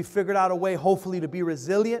 We've figured out a way, hopefully, to be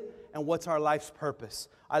resilient. And what's our life's purpose?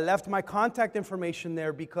 I left my contact information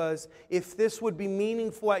there because if this would be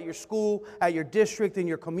meaningful at your school, at your district, in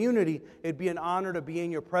your community, it'd be an honor to be in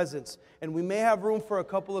your presence. And we may have room for a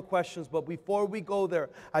couple of questions, but before we go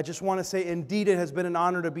there, I just want to say, indeed, it has been an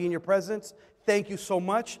honor to be in your presence. Thank you so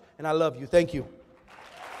much, and I love you. Thank you.